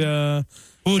 but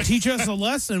will teach us a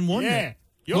lesson, won't it?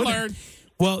 You'll learn.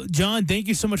 Well, John, thank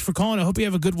you so much for calling. I hope you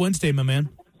have a good Wednesday, my man.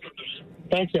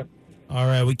 Thank you. All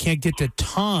right, we can't get to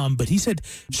Tom, but he said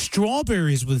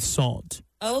strawberries with salt.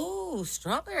 Oh,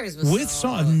 strawberries with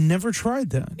salt. I've never tried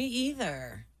that. Me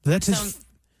either. That's his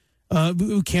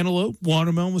cantaloupe,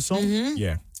 watermelon with salt. Mm-hmm.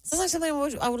 Yeah. Sounds like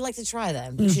something I would like to try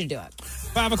then. We should do it.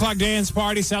 5 o'clock dance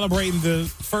party celebrating the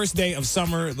first day of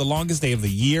summer, the longest day of the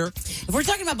year. If we're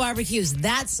talking about barbecues,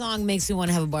 that song makes me want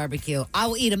to have a barbecue. I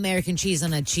will eat American cheese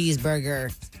on a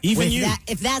cheeseburger. Even you.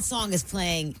 If that song is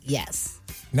playing, yes.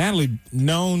 Natalie,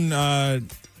 known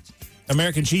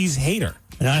American cheese hater.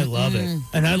 And I love it.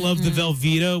 And I love the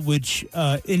Velveeta, which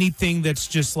anything that's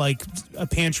just like a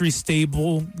pantry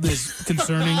stable is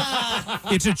concerning.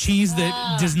 It's a cheese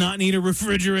that does not need a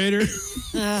refrigerator.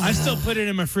 I still put it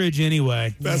in my fridge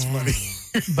anyway. That's funny.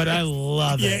 But I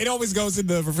love it. Yeah, it always goes in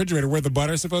the refrigerator where the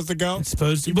butter's supposed to go. It's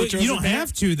supposed to. But you don't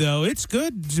have to, though. It's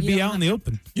good to be out in the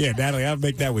open. Yeah, Natalie, I'll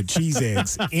make that with cheese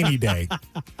eggs any day.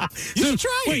 You should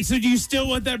try it. Wait, so do you still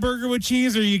want that burger with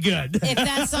cheese, or are you good? If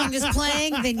that song is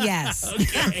playing, then yes.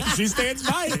 Okay. She stands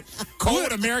by it.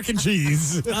 Cold American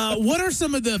cheese. What are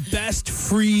some of the best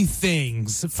free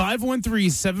things?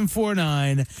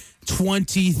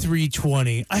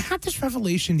 513-749-2320. I had this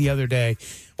revelation the other day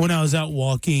when I was out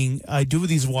walking. I do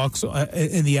these walks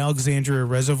in the Alexandria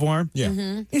Reservoir. Yeah.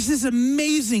 Mm-hmm. It's this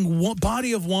amazing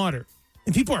body of water.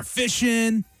 And people are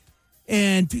fishing,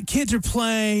 and kids are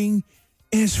playing,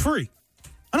 and it's free.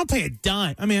 I don't pay a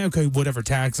dime. I mean, okay, whatever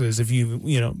taxes, if you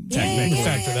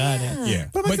factor that in. Yeah.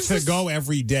 But to go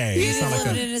every day, it's not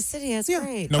like in a city, that's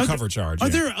great. no cover charge. Are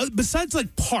there, besides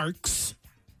like parks,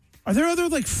 are there other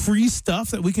like free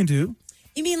stuff that we can do?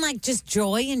 You mean like just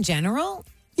joy in general?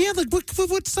 Yeah, like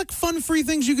what's like fun free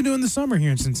things you can do in the summer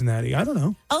here in Cincinnati? I don't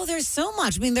know. Oh, there's so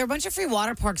much. I mean, there are a bunch of free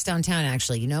water parks downtown,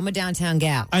 actually. You know, I'm a downtown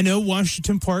gal. I know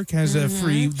Washington Park has a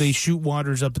free, they shoot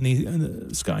waters up in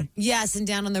the sky. Yes, and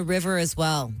down on the river as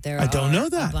well. I don't know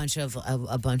that.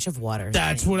 A bunch of water.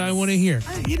 That's what I want to hear.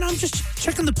 I'm just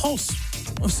checking the pulse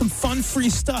of some fun free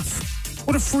stuff.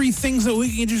 What are free things that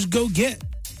we can just go get?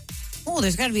 Oh,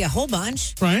 there's got to be a whole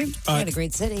bunch. Right? We got a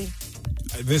great city.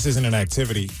 This isn't an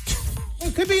activity.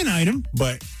 It could be an item,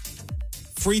 but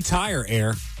free tire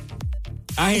air.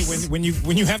 I hate when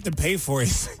you have to pay for it.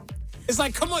 It's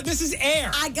like, come on, this is air.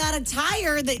 I got a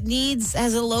tire that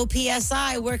has a low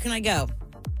PSI. Where can I go?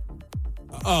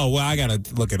 Oh well, I gotta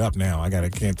look it up now.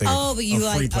 Can't think of but you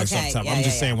a free place off the top. I'm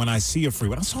just saying when I see a free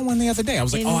one, I saw one the other day. I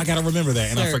was like, I gotta remember that,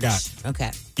 and I forgot.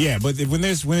 Okay. Yeah, but when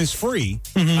it's free,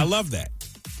 I love that.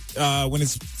 When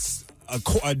it's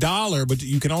 $1, but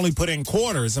you can only put in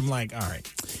quarters, I'm like, all right.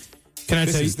 Can I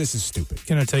tell you? This is stupid.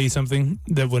 Can I tell you something?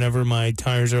 That whenever my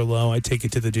tires are low, I take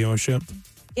it to the dealership.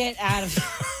 Get out of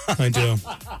I do.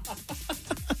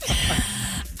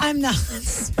 I'm not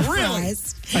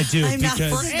surprised. I do. I'm not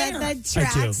because that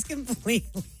tracks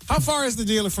completely. How far is the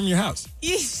dealer from your house?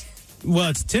 Well,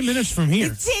 it's 10 minutes from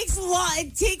here. It takes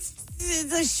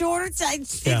the shorter time.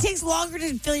 It takes longer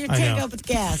to fill your tank up with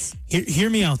gas. Hear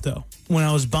me out, though. When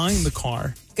I was buying the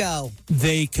car,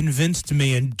 they convinced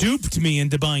me and duped me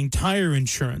into buying tire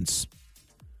insurance.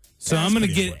 So I'm going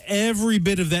to get every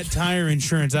bit of that tire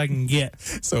insurance I can get.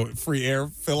 So free air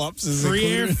fill-ups is free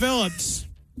included? Air fill-ups.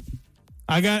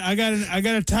 I got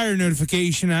a tire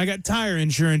notification. I got tire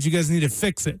insurance. You guys need to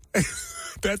fix it.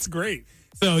 That's great.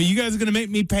 So you guys are going to make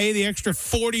me pay the extra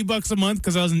 $40 a month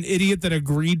because I was an idiot that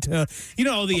agreed to,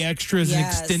 all the extras and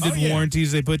extended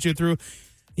warranties they put you through.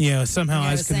 Somehow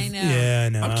I was no. Yeah,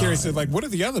 no. I'm curious, what are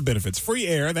the other benefits? Free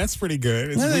air, that's pretty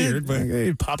good. It's weird,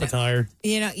 but pop a tire.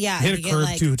 Hit a curb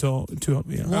too tall.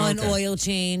 One oil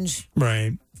change.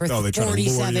 Right. For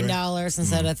 $47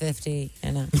 instead of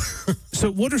 $50.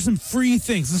 So what are some free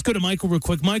things? Let's go to Michael real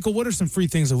quick. Michael, what are some free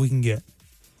things that we can get?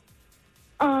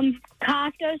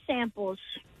 Costco samples.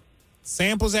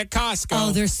 Samples at Costco.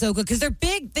 Oh, they're so good because they're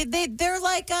big. They're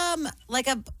like an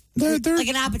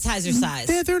appetizer size.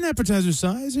 They're an appetizer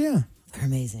size. Yeah, they're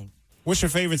amazing. What's your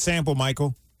favorite sample,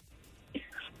 Michael?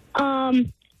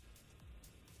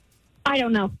 I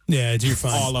don't know. Yeah, you're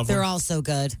fine. All of them. They're all so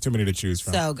good. Too many to choose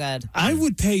from. So good. I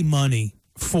would pay money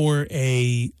for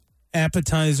a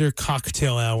appetizer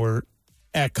cocktail hour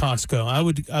at Costco.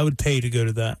 I would pay to go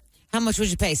to that. How much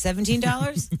would you pay?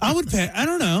 $17? I would pay. I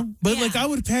don't know, but I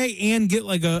would pay and get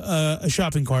like a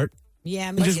shopping cart.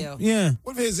 Yeah, me too. Yeah.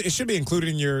 What if it should be included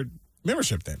in your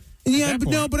membership then? Yeah,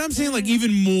 but I'm saying like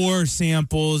even more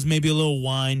samples, maybe a little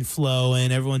wine flow,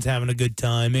 and everyone's having a good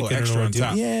time. Make it extra on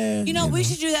top. Yeah. We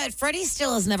should do that. Freddie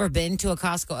still has never been to a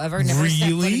Costco ever. Never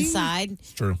stepped foot inside.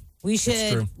 It's true. We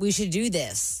should do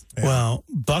this. Yeah. Well,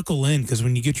 buckle in, because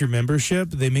when you get your membership,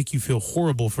 they make you feel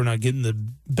horrible for not getting the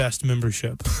best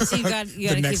membership. So you got the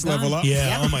to next keep going. level up.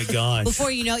 Yeah. Oh my gosh. Before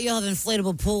you know it, you'll have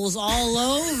inflatable pools all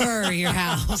over your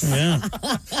house. Yeah.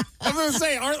 I'm gonna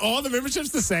say, aren't all the memberships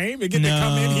the same? You get to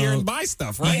come in here and buy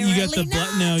stuff, right? You got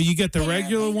you get the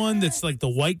regular one that's like the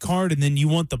white card, and then you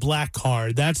want the black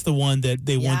card. That's the one that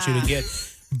they want you to get.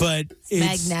 But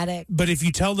it's magnetic. But if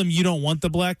you tell them you don't want the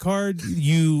black card,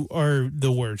 you are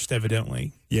the worst,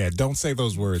 evidently. Yeah, don't say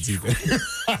those words either.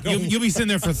 You'll be sitting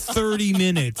there for 30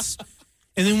 minutes.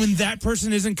 And then when that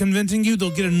person isn't convincing you,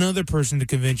 they'll get another person to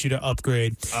convince you to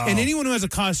upgrade. Oh. And anyone who has a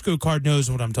Costco card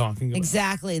knows what I'm talking about.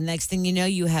 Exactly. The next thing you know,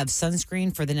 you have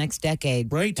sunscreen for the next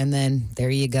decade. Right. And then there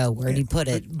you go. Where do you put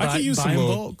it? I can use some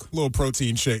little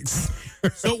protein shakes.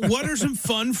 So what are some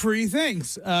fun, free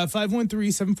things?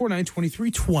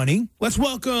 513-749-2320. Let's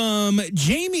welcome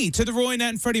Jamie to the Roy, Nat,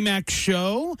 and Freddie Mac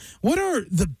show. What are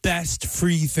the best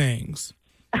free things?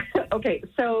 Okay,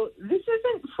 so this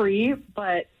isn't free,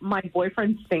 but my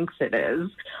boyfriend thinks it is.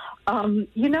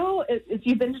 If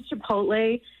you've been to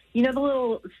Chipotle, you know the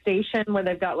little station where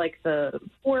they've got like the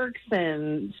forks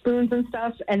and spoons and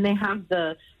stuff, and they have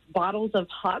the bottles of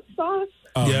hot sauce?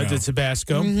 The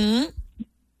Tabasco. Mm-hmm.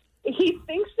 He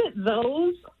thinks that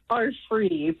those are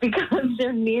free because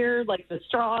they're near like the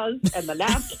straws and the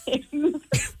napkins.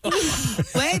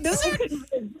 Wait, those are...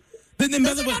 Those are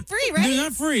not free, right? They're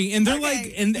not free, and they're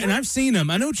like, and I've seen them.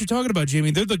 I know what you're talking about,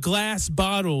 Jamie. They're the glass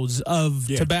bottles of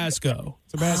Tabasco.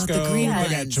 Tabasco. The green I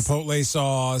got ones. Chipotle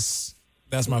sauce.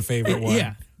 That's my favorite one.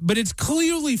 Yeah, but it's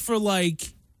clearly for like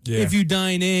if you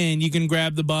dine in, you can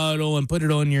grab the bottle and put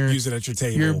it on use it at your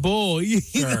table, your bowl.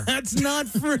 Sure. That's not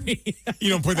free.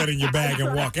 You don't put that in your bag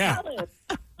and walk out.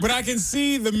 But I can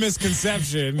see the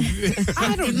misconception.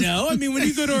 I don't know. I mean, when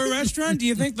you go to a restaurant, do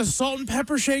you think the salt and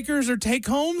pepper shakers are take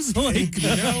homes? Like,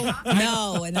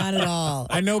 no, not at all.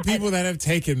 I know people that have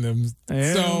taken them.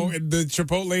 Yeah. So the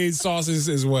Chipotle sauces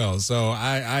as well. So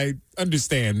I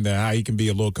understand how you can be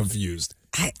a little confused.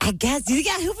 I guess.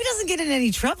 I hope he doesn't get in any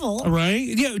trouble. Right?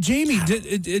 Yeah, Jamie, do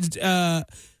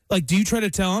you try to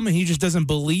tell him and he just doesn't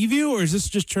believe you, or is this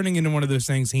just turning into one of those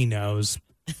things he knows?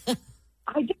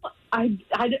 I don't.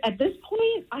 At this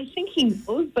point, I think he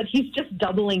knows, but he's just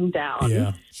doubling down.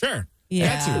 Yeah. Sure.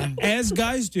 Yeah. As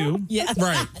guys do. Yeah.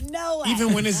 Right. No way.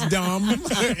 Even when it's dumb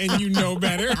and you know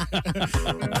better.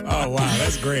 Oh, wow.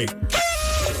 That's great.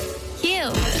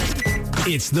 Cute.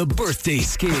 It's the birthday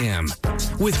scam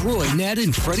with Roy, Nat,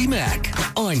 and Freddie Mac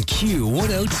on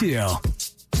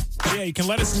Q102. Yeah, you can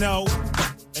let us know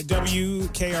at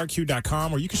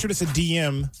WKRQ.com, or you can shoot us a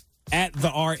DM at the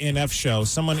RNF show.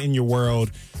 Someone in your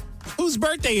world whose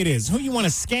birthday it is, who you want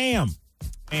to scam.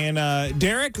 And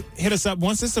Derek hit us up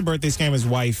once. It's a birthday scam. His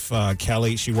wife,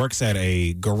 Kelly, she works at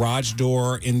a garage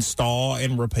door install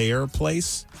and repair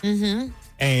place. Mm-hmm.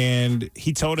 And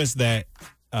he told us that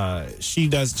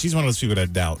she's one of those people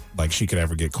that doubt like she could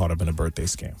ever get caught up in a birthday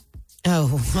scam. Oh,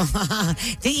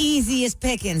 the easiest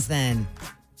pickings then.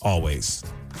 Always.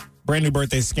 Brand new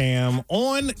birthday scam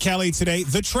on Kelly today.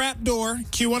 The Trapdoor,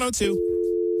 Q102.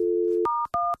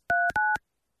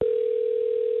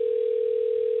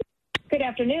 Good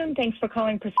afternoon. Thanks for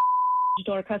calling Prestige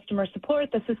Door Customer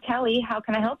Support. This is Kelly. How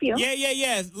can I help you?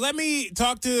 Yeah. Let me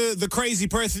talk to the crazy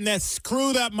person that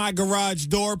screwed up my garage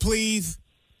door, please.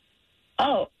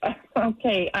 Oh,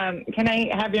 okay. Can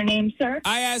I have your name, sir?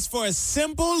 I asked for a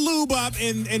simple lube up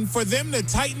and for them to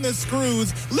tighten the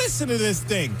screws. Listen to this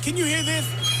thing. Can you hear this?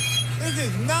 This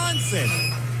is nonsense.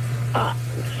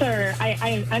 Sir,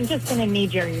 I'm just going to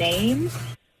need your name.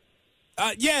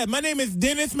 Yeah, my name is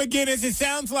Dennis McGinnis. It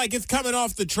sounds like it's coming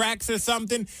off the tracks or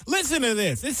something. Listen to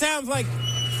this. It sounds like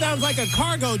a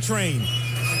cargo train.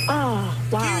 Oh,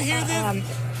 wow. Can you hear this?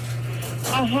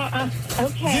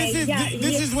 Okay.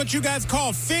 This is what you guys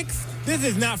call fixed? This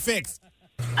is not fixed.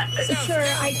 Sir,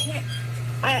 I can't.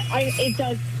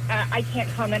 I can't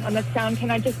comment on the sound.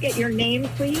 Can I just get your name,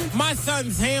 please? My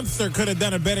son's hamster could have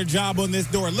done a better job on this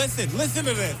door. Listen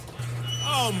to this.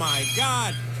 Oh my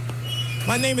God.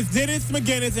 My name is Dennis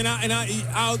McGinnis, and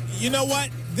I'll you know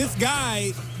what? This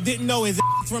guy didn't know his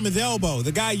ass from his elbow.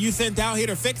 The guy you sent out here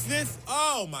to fix this?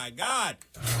 Oh my God.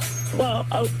 Well,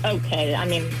 okay. I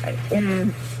mean,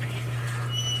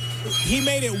 he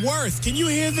made it worse. Can you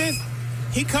hear this?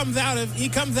 He comes out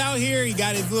here. He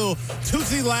got his little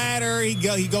tootsie ladder.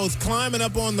 He goes climbing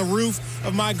up on the roof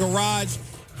of my garage,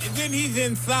 and then he's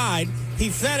inside.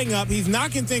 He's setting up. He's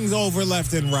knocking things over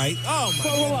left and right. Oh, my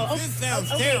goodness. This sounds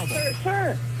terrible.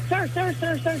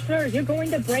 Sir, you're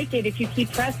going to break it if you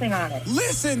keep pressing on it.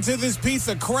 Listen to this piece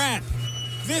of crap.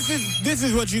 This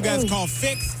is what you guys call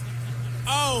fixed.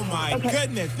 Oh, my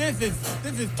goodness. This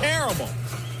is terrible.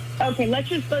 Okay, let's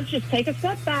just take a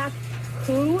step back.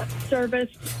 Who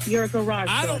serviced your garage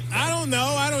door? I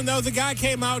don't know. The guy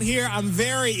came out here. I'm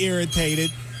very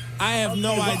irritated. I have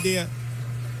no idea.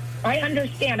 I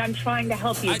understand. I'm trying to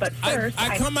help you, but first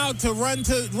I come out to run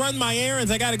my errands.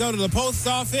 I got to go to the post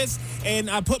office, and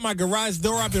I put my garage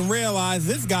door up and realize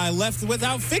this guy left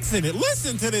without fixing it.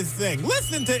 Listen to this thing.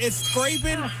 Listen to it's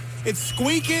scraping. It's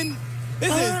squeaking.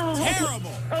 This is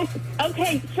terrible.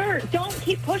 Okay, sir, don't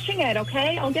keep pushing it,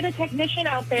 okay? I'll get a technician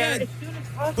out there as soon as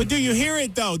possible. But do you hear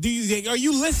it, though? Are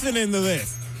you listening to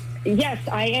this? Yes,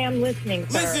 I am listening,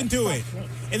 sir. Listen to it.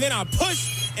 And then I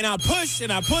push, and I push,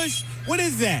 and I push. What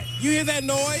is that? You hear that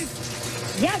noise?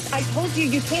 Yes, I told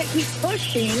you can't keep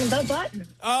pushing the button.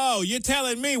 Oh, you're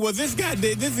telling me. Well, this guy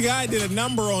did a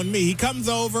number on me. He comes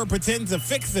over, pretends to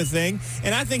fix the thing,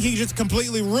 and I think he just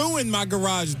completely ruined my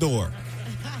garage door.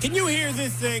 Can you hear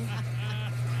this thing?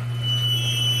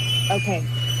 Okay,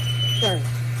 sir.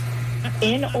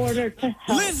 In order to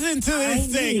help. Listen to this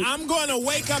thing. I'm going to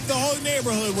wake up the whole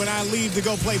neighborhood when I leave to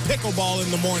go play pickleball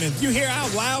in the morning. You hear how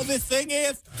loud this thing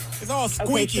is? It's all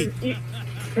squeaky.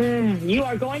 Okay, you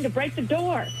are going to break the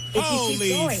door.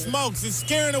 Holy smokes. It's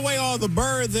scaring away all the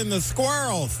birds and the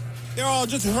squirrels. They're all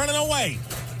just running away.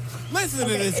 Listen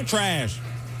to this trash.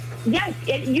 Yes,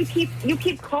 you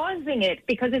keep causing it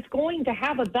because it's going to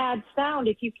have a bad sound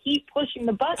if you keep pushing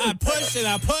the button. I push and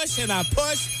I push and I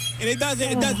push, and it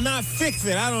does not fix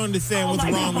it. I don't understand what's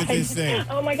wrong with this thing.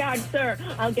 Oh my God, sir!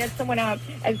 I'll get someone out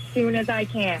as soon as I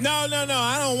can. No!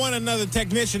 I don't want another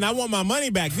technician. I want my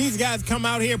money back. These guys come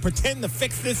out here pretend to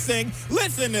fix this thing.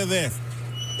 Listen to this.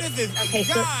 This is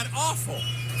god awful.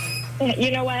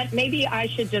 You know what? Maybe I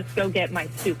should just go get my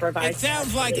supervisor.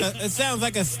 It sounds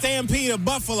like a stampede of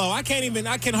buffalo. I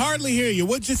can hardly hear you.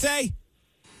 What'd you say?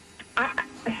 I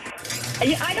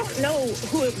don't know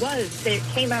who it was that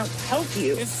came out to help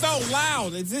you. It's so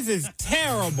loud. This is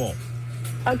terrible.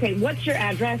 Okay, what's your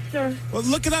address, sir? Well,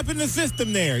 look it up in the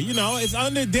system there. You know, it's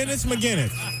under Dennis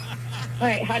McGinnis. All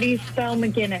right, how do you spell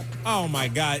McGinnis? Oh, my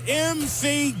God.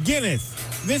 M.C. Guinness.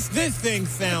 This thing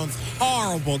sounds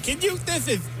horrible. This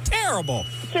is terrible.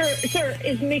 Sir,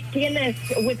 is McGinnis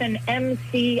with an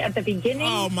M.C. at the beginning?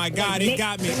 Oh, my God, it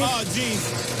got me. Oh, jeez.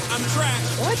 I'm trapped.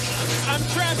 What? I'm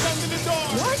trapped under the door.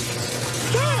 What?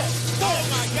 Sir! Oh,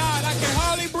 my God, I can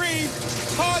hardly breathe.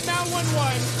 Call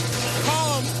 911.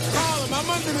 Call him. I'm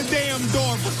under the damn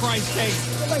door, for Christ's sake.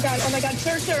 Oh, my God,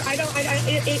 sir, is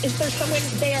there someone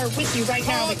there with you right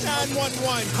now? Call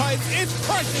 911, because it's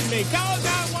crushing me. Call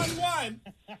 911.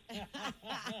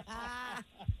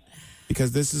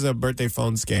 Because this is a birthday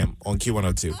phone scam on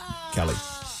Q102. Kelly.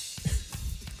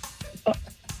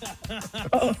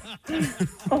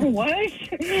 What?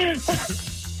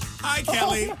 Hi,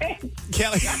 Kelly.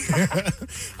 Kelly.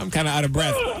 I'm kind of out of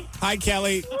breath. Hi,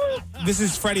 Kelly. This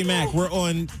is Freddie Mac. We're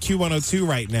on Q102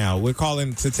 right now. We're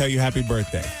calling to tell you happy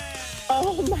birthday.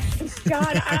 Oh, my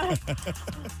God.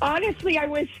 Honestly, I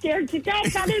was scared to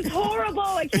death. That is horrible.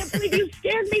 I can't believe you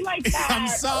scared me like that. I'm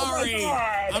sorry.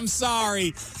 Oh, I'm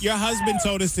sorry. Your husband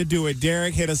told us to do it.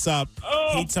 Derek hit us up.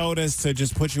 He told us to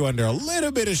just put you under a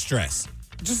little bit of stress.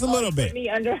 Just a little bit. Put me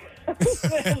under.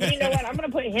 You know what? I'm going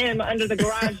to put him under the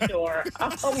garage door.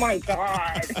 Oh, my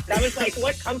God. That was like,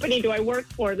 what company do I work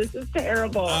for? This is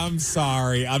terrible. I'm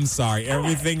sorry.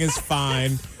 Everything is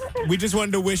fine. We just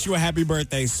wanted to wish you a happy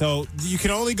birthday. So you can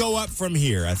only go up from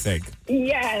here, I think.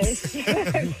 Yes.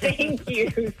 Thank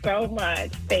you so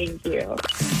much. Thank you.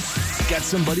 Got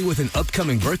somebody with an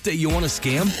upcoming birthday you want to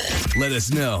scam? Let us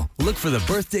know. Look for the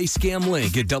birthday scam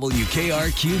link at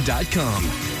WKRQ.com.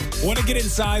 Want to get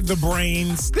inside the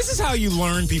brains? This is how you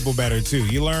learn people better, too.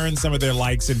 You learn some of their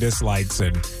likes and dislikes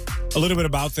and a little bit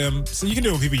about them. So you can do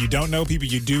it with people you don't know, people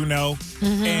you do know.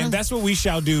 Mm-hmm. And that's what we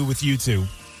shall do with you two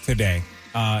today.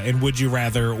 And Would You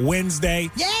Rather Wednesday.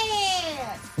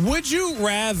 Yeah! Would you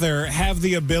rather have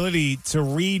the ability to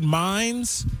read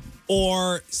minds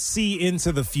or see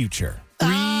into the future?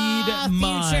 Read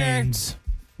minds.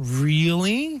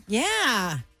 Really?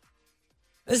 Yeah.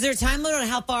 Is there a time limit on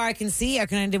how far I can see, or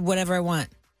can I do whatever I want?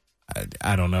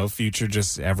 I don't know. Future,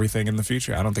 just everything in the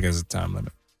future. I don't think there's a time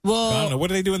limit. Well, I don't know. What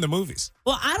do they do in the movies?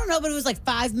 Well, I don't know, but it was like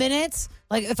 5 minutes.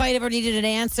 Like if I ever needed an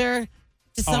answer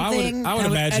to something, I would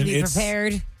imagine I'd be it's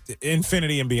prepared.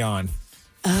 Infinity and beyond.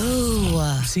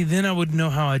 Oh. See, then I would know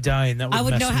how I died, and that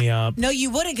would mess me up. No, you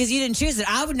wouldn't, because you didn't choose it.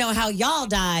 I would know how y'all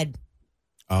died.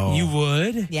 Oh. You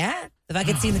would? Yeah. If I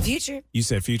could see in the future. You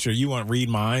said future. You want read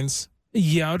minds?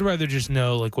 Yeah, I'd rather just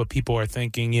know like what people are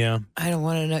thinking. Yeah, I don't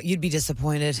want to know. You'd be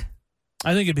disappointed.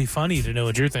 I think it'd be funny to know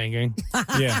what you're thinking.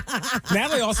 Yeah.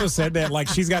 Natalie also said that like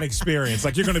she's got experience.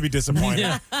 Like you're going to be disappointed.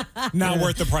 Yeah. Not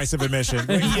worth the price of admission.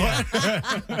 Yeah.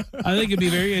 I think it'd be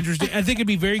very interesting. I think it'd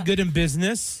be very good in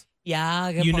business.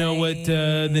 Yeah, good you point. know what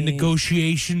the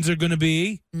negotiations are going to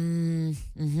be.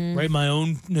 Mm-hmm. Write my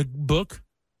own book.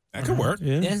 That could work.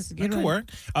 Yeah. Yes, That could work.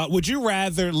 Would you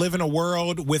rather live in a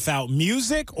world without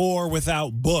music or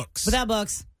without books? Without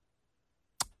books.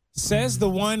 Says the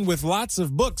one with lots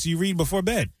of books you read before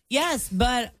bed. Yes,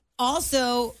 but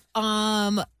also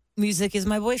music is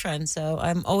my boyfriend, so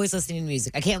I'm always listening to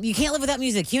music. You can't live without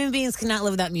music. Human beings cannot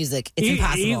live without music. It's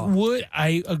impossible.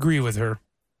 I agree with her.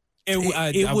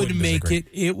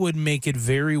 It would make it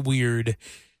very weird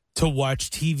to watch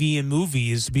TV and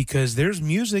movies because there's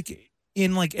music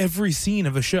in like every scene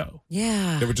of a show.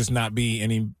 Yeah. There would just not be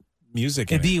any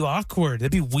music in It'd be awkward.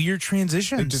 It'd be weird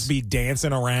transitions. It'd just be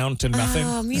dancing around to nothing.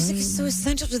 Oh, music is so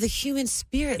essential to the human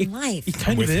spirit and life. It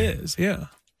kind of is, yeah.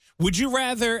 Would you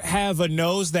rather have a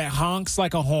nose that honks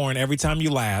like a horn every time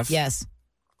you laugh? Yes.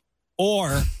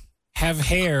 Or have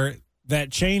hair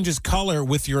that changes color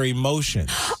with your emotions?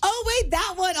 Oh, wait,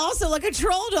 that one also like a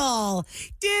troll doll.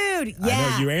 Dude, yeah.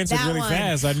 I know, you answered that really one.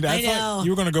 fast. I know. thought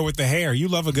you were going to go with the hair. You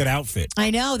love a good outfit.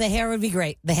 I know, the hair would be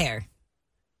great. The hair.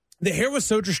 The hair was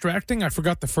so distracting, I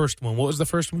forgot the first one. What was the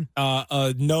first one?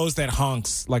 A nose that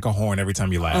honks like a horn every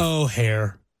time you laugh. Oh,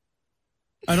 hair.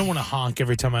 I don't want to honk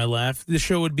every time I laugh. The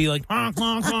show would be like honk,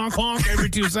 honk, honk, honk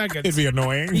every 2 seconds. It'd be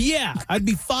annoying. Yeah, I'd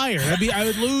be fired. I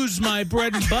would lose my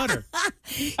bread and butter.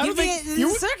 You'd be in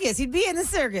the circus. You'd be in the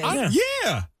circus.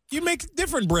 Yeah. You make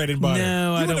different bread and butter.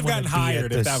 No, I you would don't have want gotten to be hired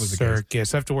at if the that was the circus.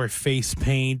 case. I have to wear face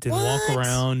paint and walk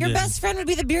around. Your and- best friend would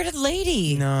be the bearded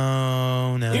lady.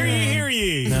 No. Hear ye, hear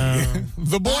ye. No.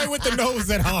 The boy with the nose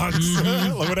that honks.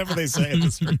 Or whatever they say in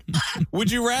this. Would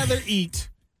you rather eat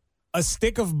a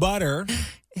stick of butter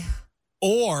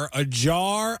or a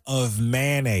jar of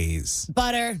mayonnaise?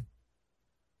 Butter.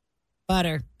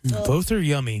 Both are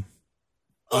yummy.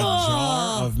 A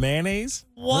jar of mayonnaise?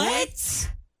 What?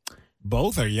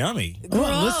 Both are yummy.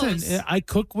 Well, listen, I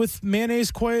cook with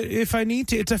mayonnaise quite if I need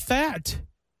to. It's a fat.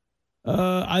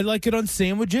 I like it on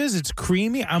sandwiches. It's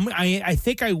creamy. I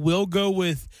think I will go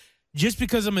with, just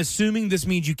because I'm assuming this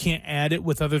means you can't add it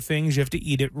with other things. You have to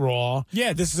eat it raw.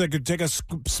 Yeah, this is like take a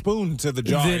spoon to the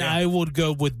jar. Then yeah. I would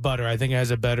go with butter. I think it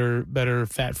has a better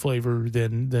fat flavor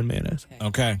than mayonnaise.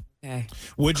 Okay.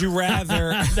 Would you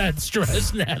rather? That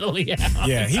stressed Natalie out.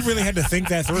 Yeah, he really had to think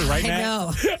that through, right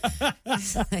now. I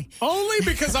know. Only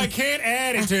because I can't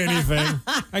add it to anything.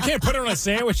 I can't put it on a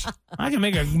sandwich. I can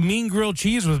make a mean grilled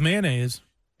cheese with mayonnaise.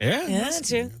 Yeah, that's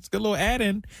true. It's a good little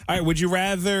add-in. All right, would you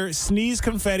rather sneeze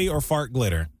confetti or fart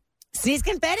glitter? Sneeze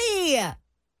confetti.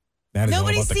 That is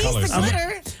Nobody all about sees colors. the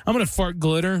glitter. I'm going to fart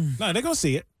glitter. No, they're going to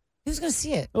see it. Who's going to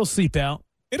see it? It'll seep out.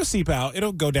 It'll seep out.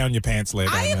 It'll go down your pants later.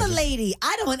 I am a lady.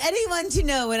 I don't want anyone to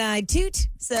know when I toot.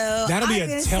 So That'll be I'm a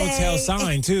gonna telltale say-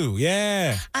 sign, too.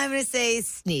 Yeah. I'm going to say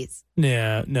sneeze.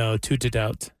 Yeah, no, toot it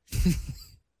out.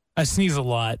 I sneeze a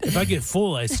lot. If I get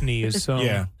full, I sneeze. So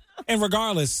Yeah. And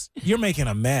regardless, you're making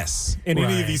a mess in any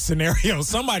Right. of these scenarios.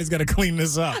 Somebody's going to clean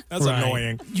this up. That's Right.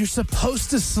 annoying. You're supposed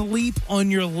to sleep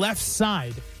on your left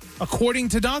side, according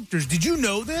to doctors. Did you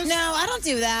know this? No, I don't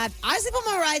do that. I sleep on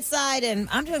my right side, and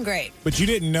I'm doing great. But you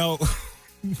didn't know.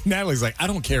 Natalie's like, I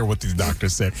don't care what these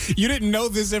doctors said. You didn't know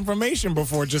this information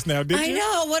before just now, did you? I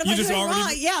know. What am You I just doing already-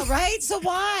 wrong? Yeah, right? So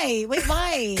why? Wait,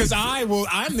 why? Because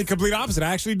I'm the complete opposite.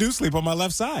 I actually do sleep on my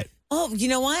left side. Oh, you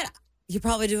know what? You're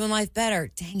probably doing life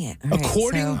better. Dang it. All right,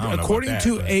 According so- I don't know according about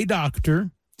to that, but- a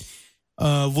doctor,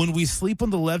 when we sleep on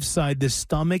the left side, the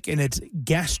stomach and its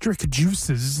gastric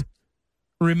juices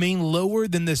remain lower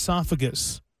than the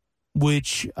esophagus,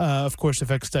 which, of course,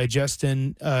 affects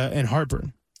digestion and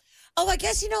heartburn. Oh, I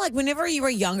guess, like whenever you were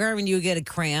younger, when you would get a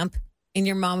cramp and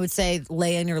your mom would say,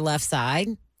 lay on your left side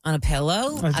on a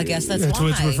pillow. I guess that's why.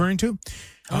 what it's referring to.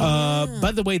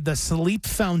 By the way, the Sleep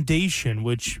Foundation,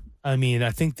 which, I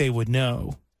think they would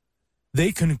know,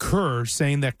 they concur,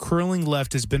 saying that curling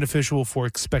left is beneficial for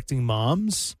expecting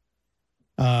moms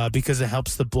because it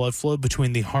helps the blood flow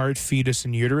between the heart, fetus,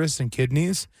 and uterus and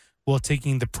kidneys while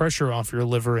taking the pressure off your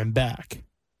liver and back.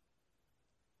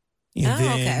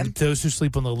 And those who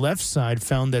sleep on the left side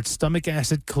found that stomach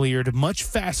acid cleared much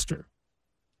faster.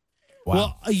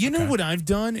 Wow. Well, you know what I've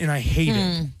done, and I hate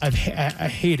it. I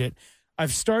hate it.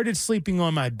 I've started sleeping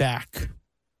on my back.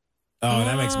 Oh,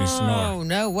 that makes me snore. Oh,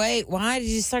 no, wait. Why did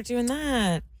you start doing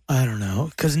that? I don't know,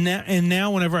 because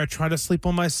now whenever I try to sleep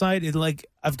on my side,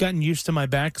 I've gotten used to my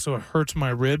back, so it hurts my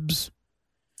ribs.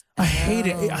 I hate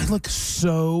it. I look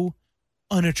so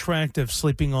unattractive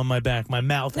sleeping on my back. My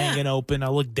mouth hanging open. I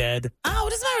look dead. Oh, it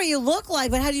doesn't matter what you look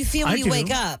like, but how do you feel when you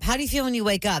wake up? How do you feel when you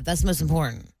wake up? That's most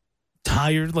important.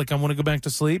 Tired, like I want to go back to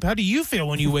sleep. How do you feel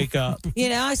when you wake up?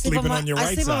 I sleep on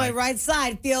my right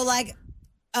side. Feel like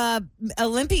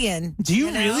Olympian. Do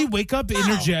you really wake up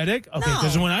energetic? Okay,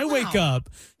 because when I wake up,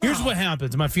 here's what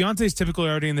happens. My fiance's typically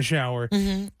already in the shower.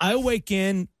 Mm-hmm. I wake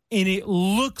in and it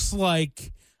looks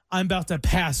like I'm about to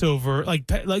pass over,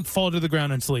 like fall to the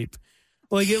ground and sleep.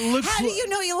 Like it looks. How do you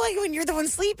know you like it when you're the one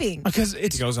sleeping? Because he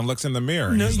goes and looks in the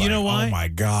mirror. No, you know why? Oh my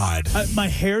God, my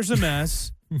hair's a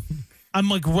mess. I'm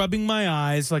like rubbing my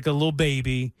eyes like a little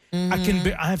baby.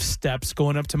 Mm-hmm. I have steps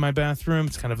going up to my bathroom.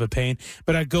 It's kind of a pain,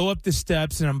 but I go up the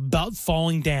steps and I'm about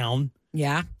falling down.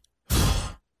 Yeah,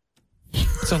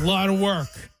 it's a lot of work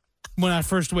when I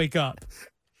first wake up.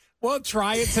 Well,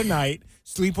 try it tonight.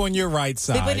 Sleep on your right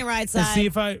side. Sleep on your right side. And see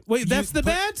if that's the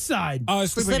bad side. Oh,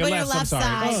 sleep on your left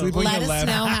side. Oh, sleep on let your left.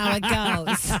 Let us know how it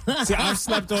goes. See, I've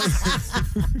slept on.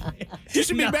 You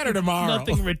should be better tomorrow.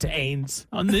 Nothing retains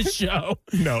on this show.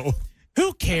 No.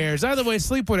 Who cares? Either way,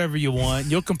 sleep whatever you want.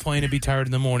 You'll complain and be tired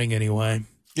in the morning anyway.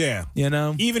 Yeah. You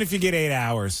know? Even if you get 8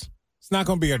 hours, it's not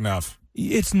going to be enough.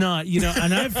 It's not,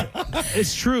 and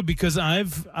it's true because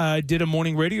I did a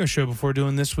morning radio show before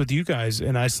doing this with you guys,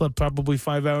 and I slept probably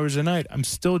 5 hours a night. I'm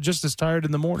still just as tired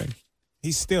in the morning.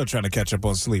 He's still trying to catch up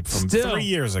on sleep from 3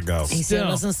 years ago. He still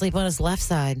doesn't sleep on his left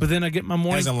side. But then I get my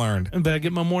morning. Hasn't learned. But I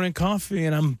get my morning coffee,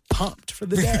 and I'm pumped for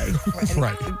the day.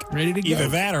 Right. Ready to go. Either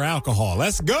that or alcohol.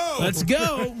 Let's go. Let's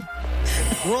go.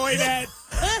 Roy Nat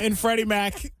and Freddie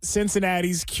Mac,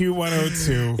 Cincinnati's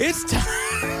Q102. It's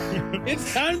time.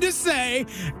 It's time to say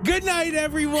good night,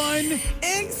 everyone.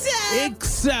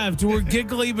 Except we're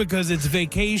giggly because it's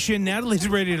vacation. Natalie's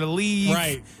ready to leave.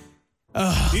 Right.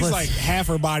 He's like half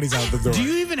her body's out the door. Do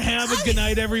you even have a good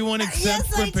night, everyone, except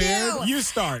yes, prepared? I do. You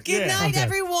start. Good night,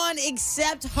 everyone,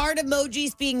 except heart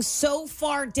emojis being so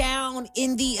far down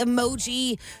in the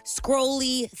emoji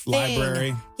scrolly thing.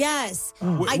 Library. Yes.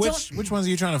 Which ones are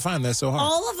you trying to find that's so hard?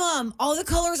 All of them. All the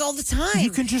colors all the time.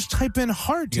 You can just type in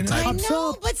heart and it pops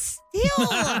up. But still,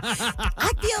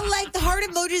 I feel like the heart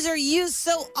emojis are used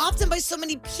so often by so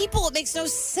many people. It makes no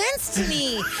sense to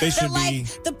me. They should be.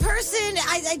 The person,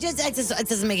 it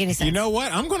doesn't make any sense. You know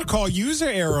what? I'm going to call user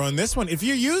error on this one. If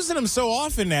you're using them so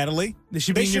often, Natalie, they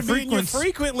should be in your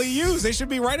frequently used. They should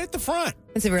be right at the front.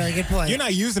 That's a really good point. You're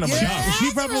not using them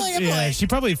enough. She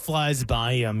probably flies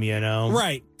by them,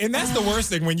 Right. And that's the worst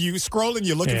thing when you scroll and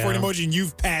you're looking for an emoji and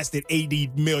you've passed it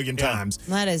 80 million times.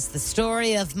 That is the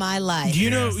story of my life. Do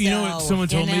you know? You know what someone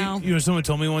told me? Someone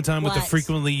told me one time with the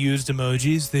frequently used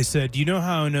emojis. They said, "Do you know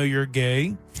how I know you're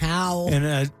gay?" How?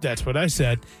 And that's what I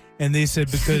said. And they said,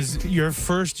 because your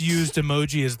first used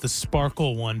emoji is the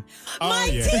sparkle one. Mine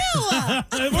too!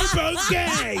 We're both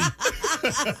gay!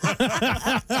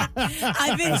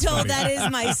 I've been told that is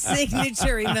my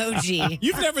signature emoji.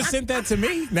 You've never sent that to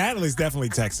me? Natalie's definitely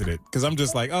texted it, because I'm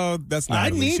just like, oh, that's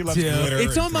Natalie. I need she loves glitter.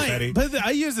 It's on my... But I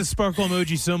use the sparkle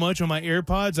emoji so much on my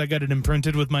AirPods, I got it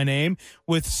imprinted with my name,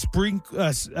 with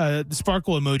the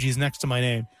sparkle emojis next to my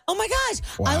name. Oh my gosh.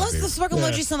 Wow, I love the sparkle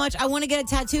emoji so much, I want to get it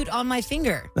tattooed on my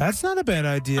finger. That's not a bad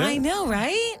idea. I know,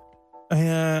 right?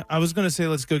 I was going to say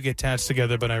let's go get tats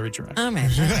together, but I retract. Oh,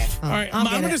 man. Okay. All right.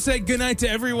 I'm going to say good night to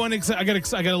everyone. I got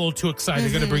a little too excited.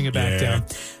 I got to bring it back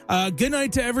down. Good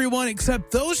night to everyone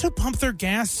except those who pump their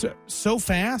gas so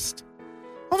fast.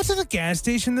 I was at the gas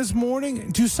station this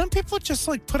morning. Do some people just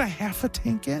like put a half a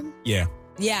tank in? Yeah.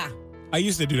 Yeah. I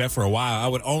used to do that for a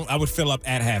while. I would fill up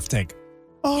at half tank.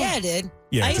 Oh. Yeah, I did.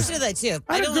 Yeah, I used to do that too.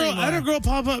 I had a girl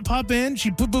pop in.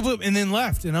 She boop, boop, boop, and then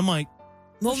left. And I'm like,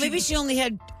 well, maybe she only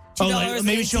had $2.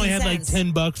 Maybe she only had like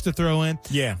 $10 to throw in.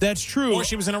 Yeah, that's true. Or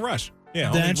she was in a rush.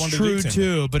 Yeah, that's true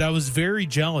too. But I was very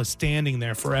jealous standing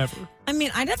there forever. I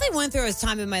mean, I definitely went through a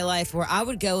time in my life where I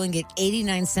would go and get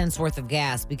 89 cents worth of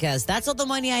gas because that's all the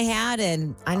money I had,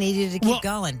 and I needed to keep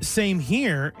going. Same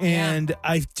here, and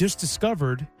I just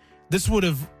discovered this would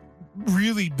have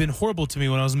really been horrible to me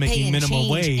when I was making minimum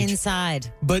wage inside.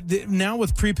 But now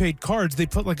with prepaid cards, they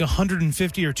put like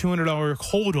 $150 or $200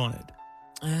 hold on it,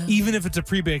 even if it's a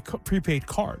prepaid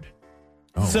card.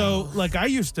 Oh, so, like, I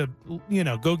used to,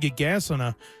 go get gas on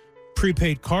a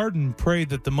prepaid card and pray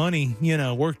that the money,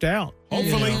 worked out.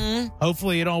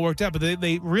 Hopefully, it all worked out. But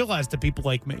they realized that people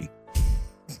like me.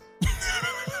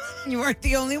 You weren't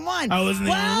the only one. I wasn't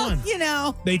the only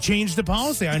one. They changed the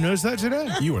policy. I noticed that today.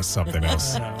 You were something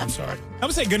else. I'm sorry. I'm going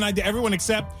to say good night to everyone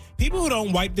except people who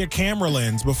don't wipe their camera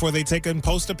lens before they take and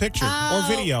post a picture or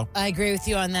video. I agree with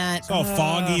you on that. It's all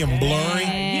foggy and blurry.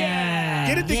 Yeah.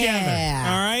 Get it together.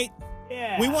 All right? Yeah.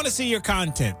 We want to see your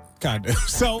content, kind of.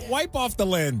 So wipe off the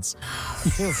lens.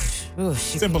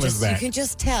 Simple as that. You can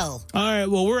just tell. All right,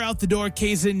 well, we're out the door.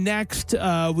 Kaysen, next,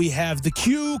 we have the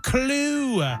Q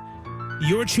Clue.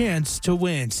 Your chance to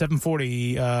win.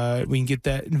 7:40. We can get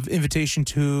that invitation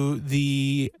to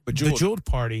the Bejeweled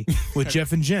party with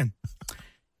Jeff and Jen.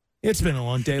 It's been a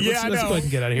long day. Let's go ahead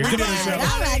and get out of here. All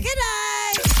right, good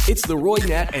night. It's the Roy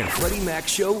Nat and Freddie Mac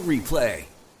Show replay.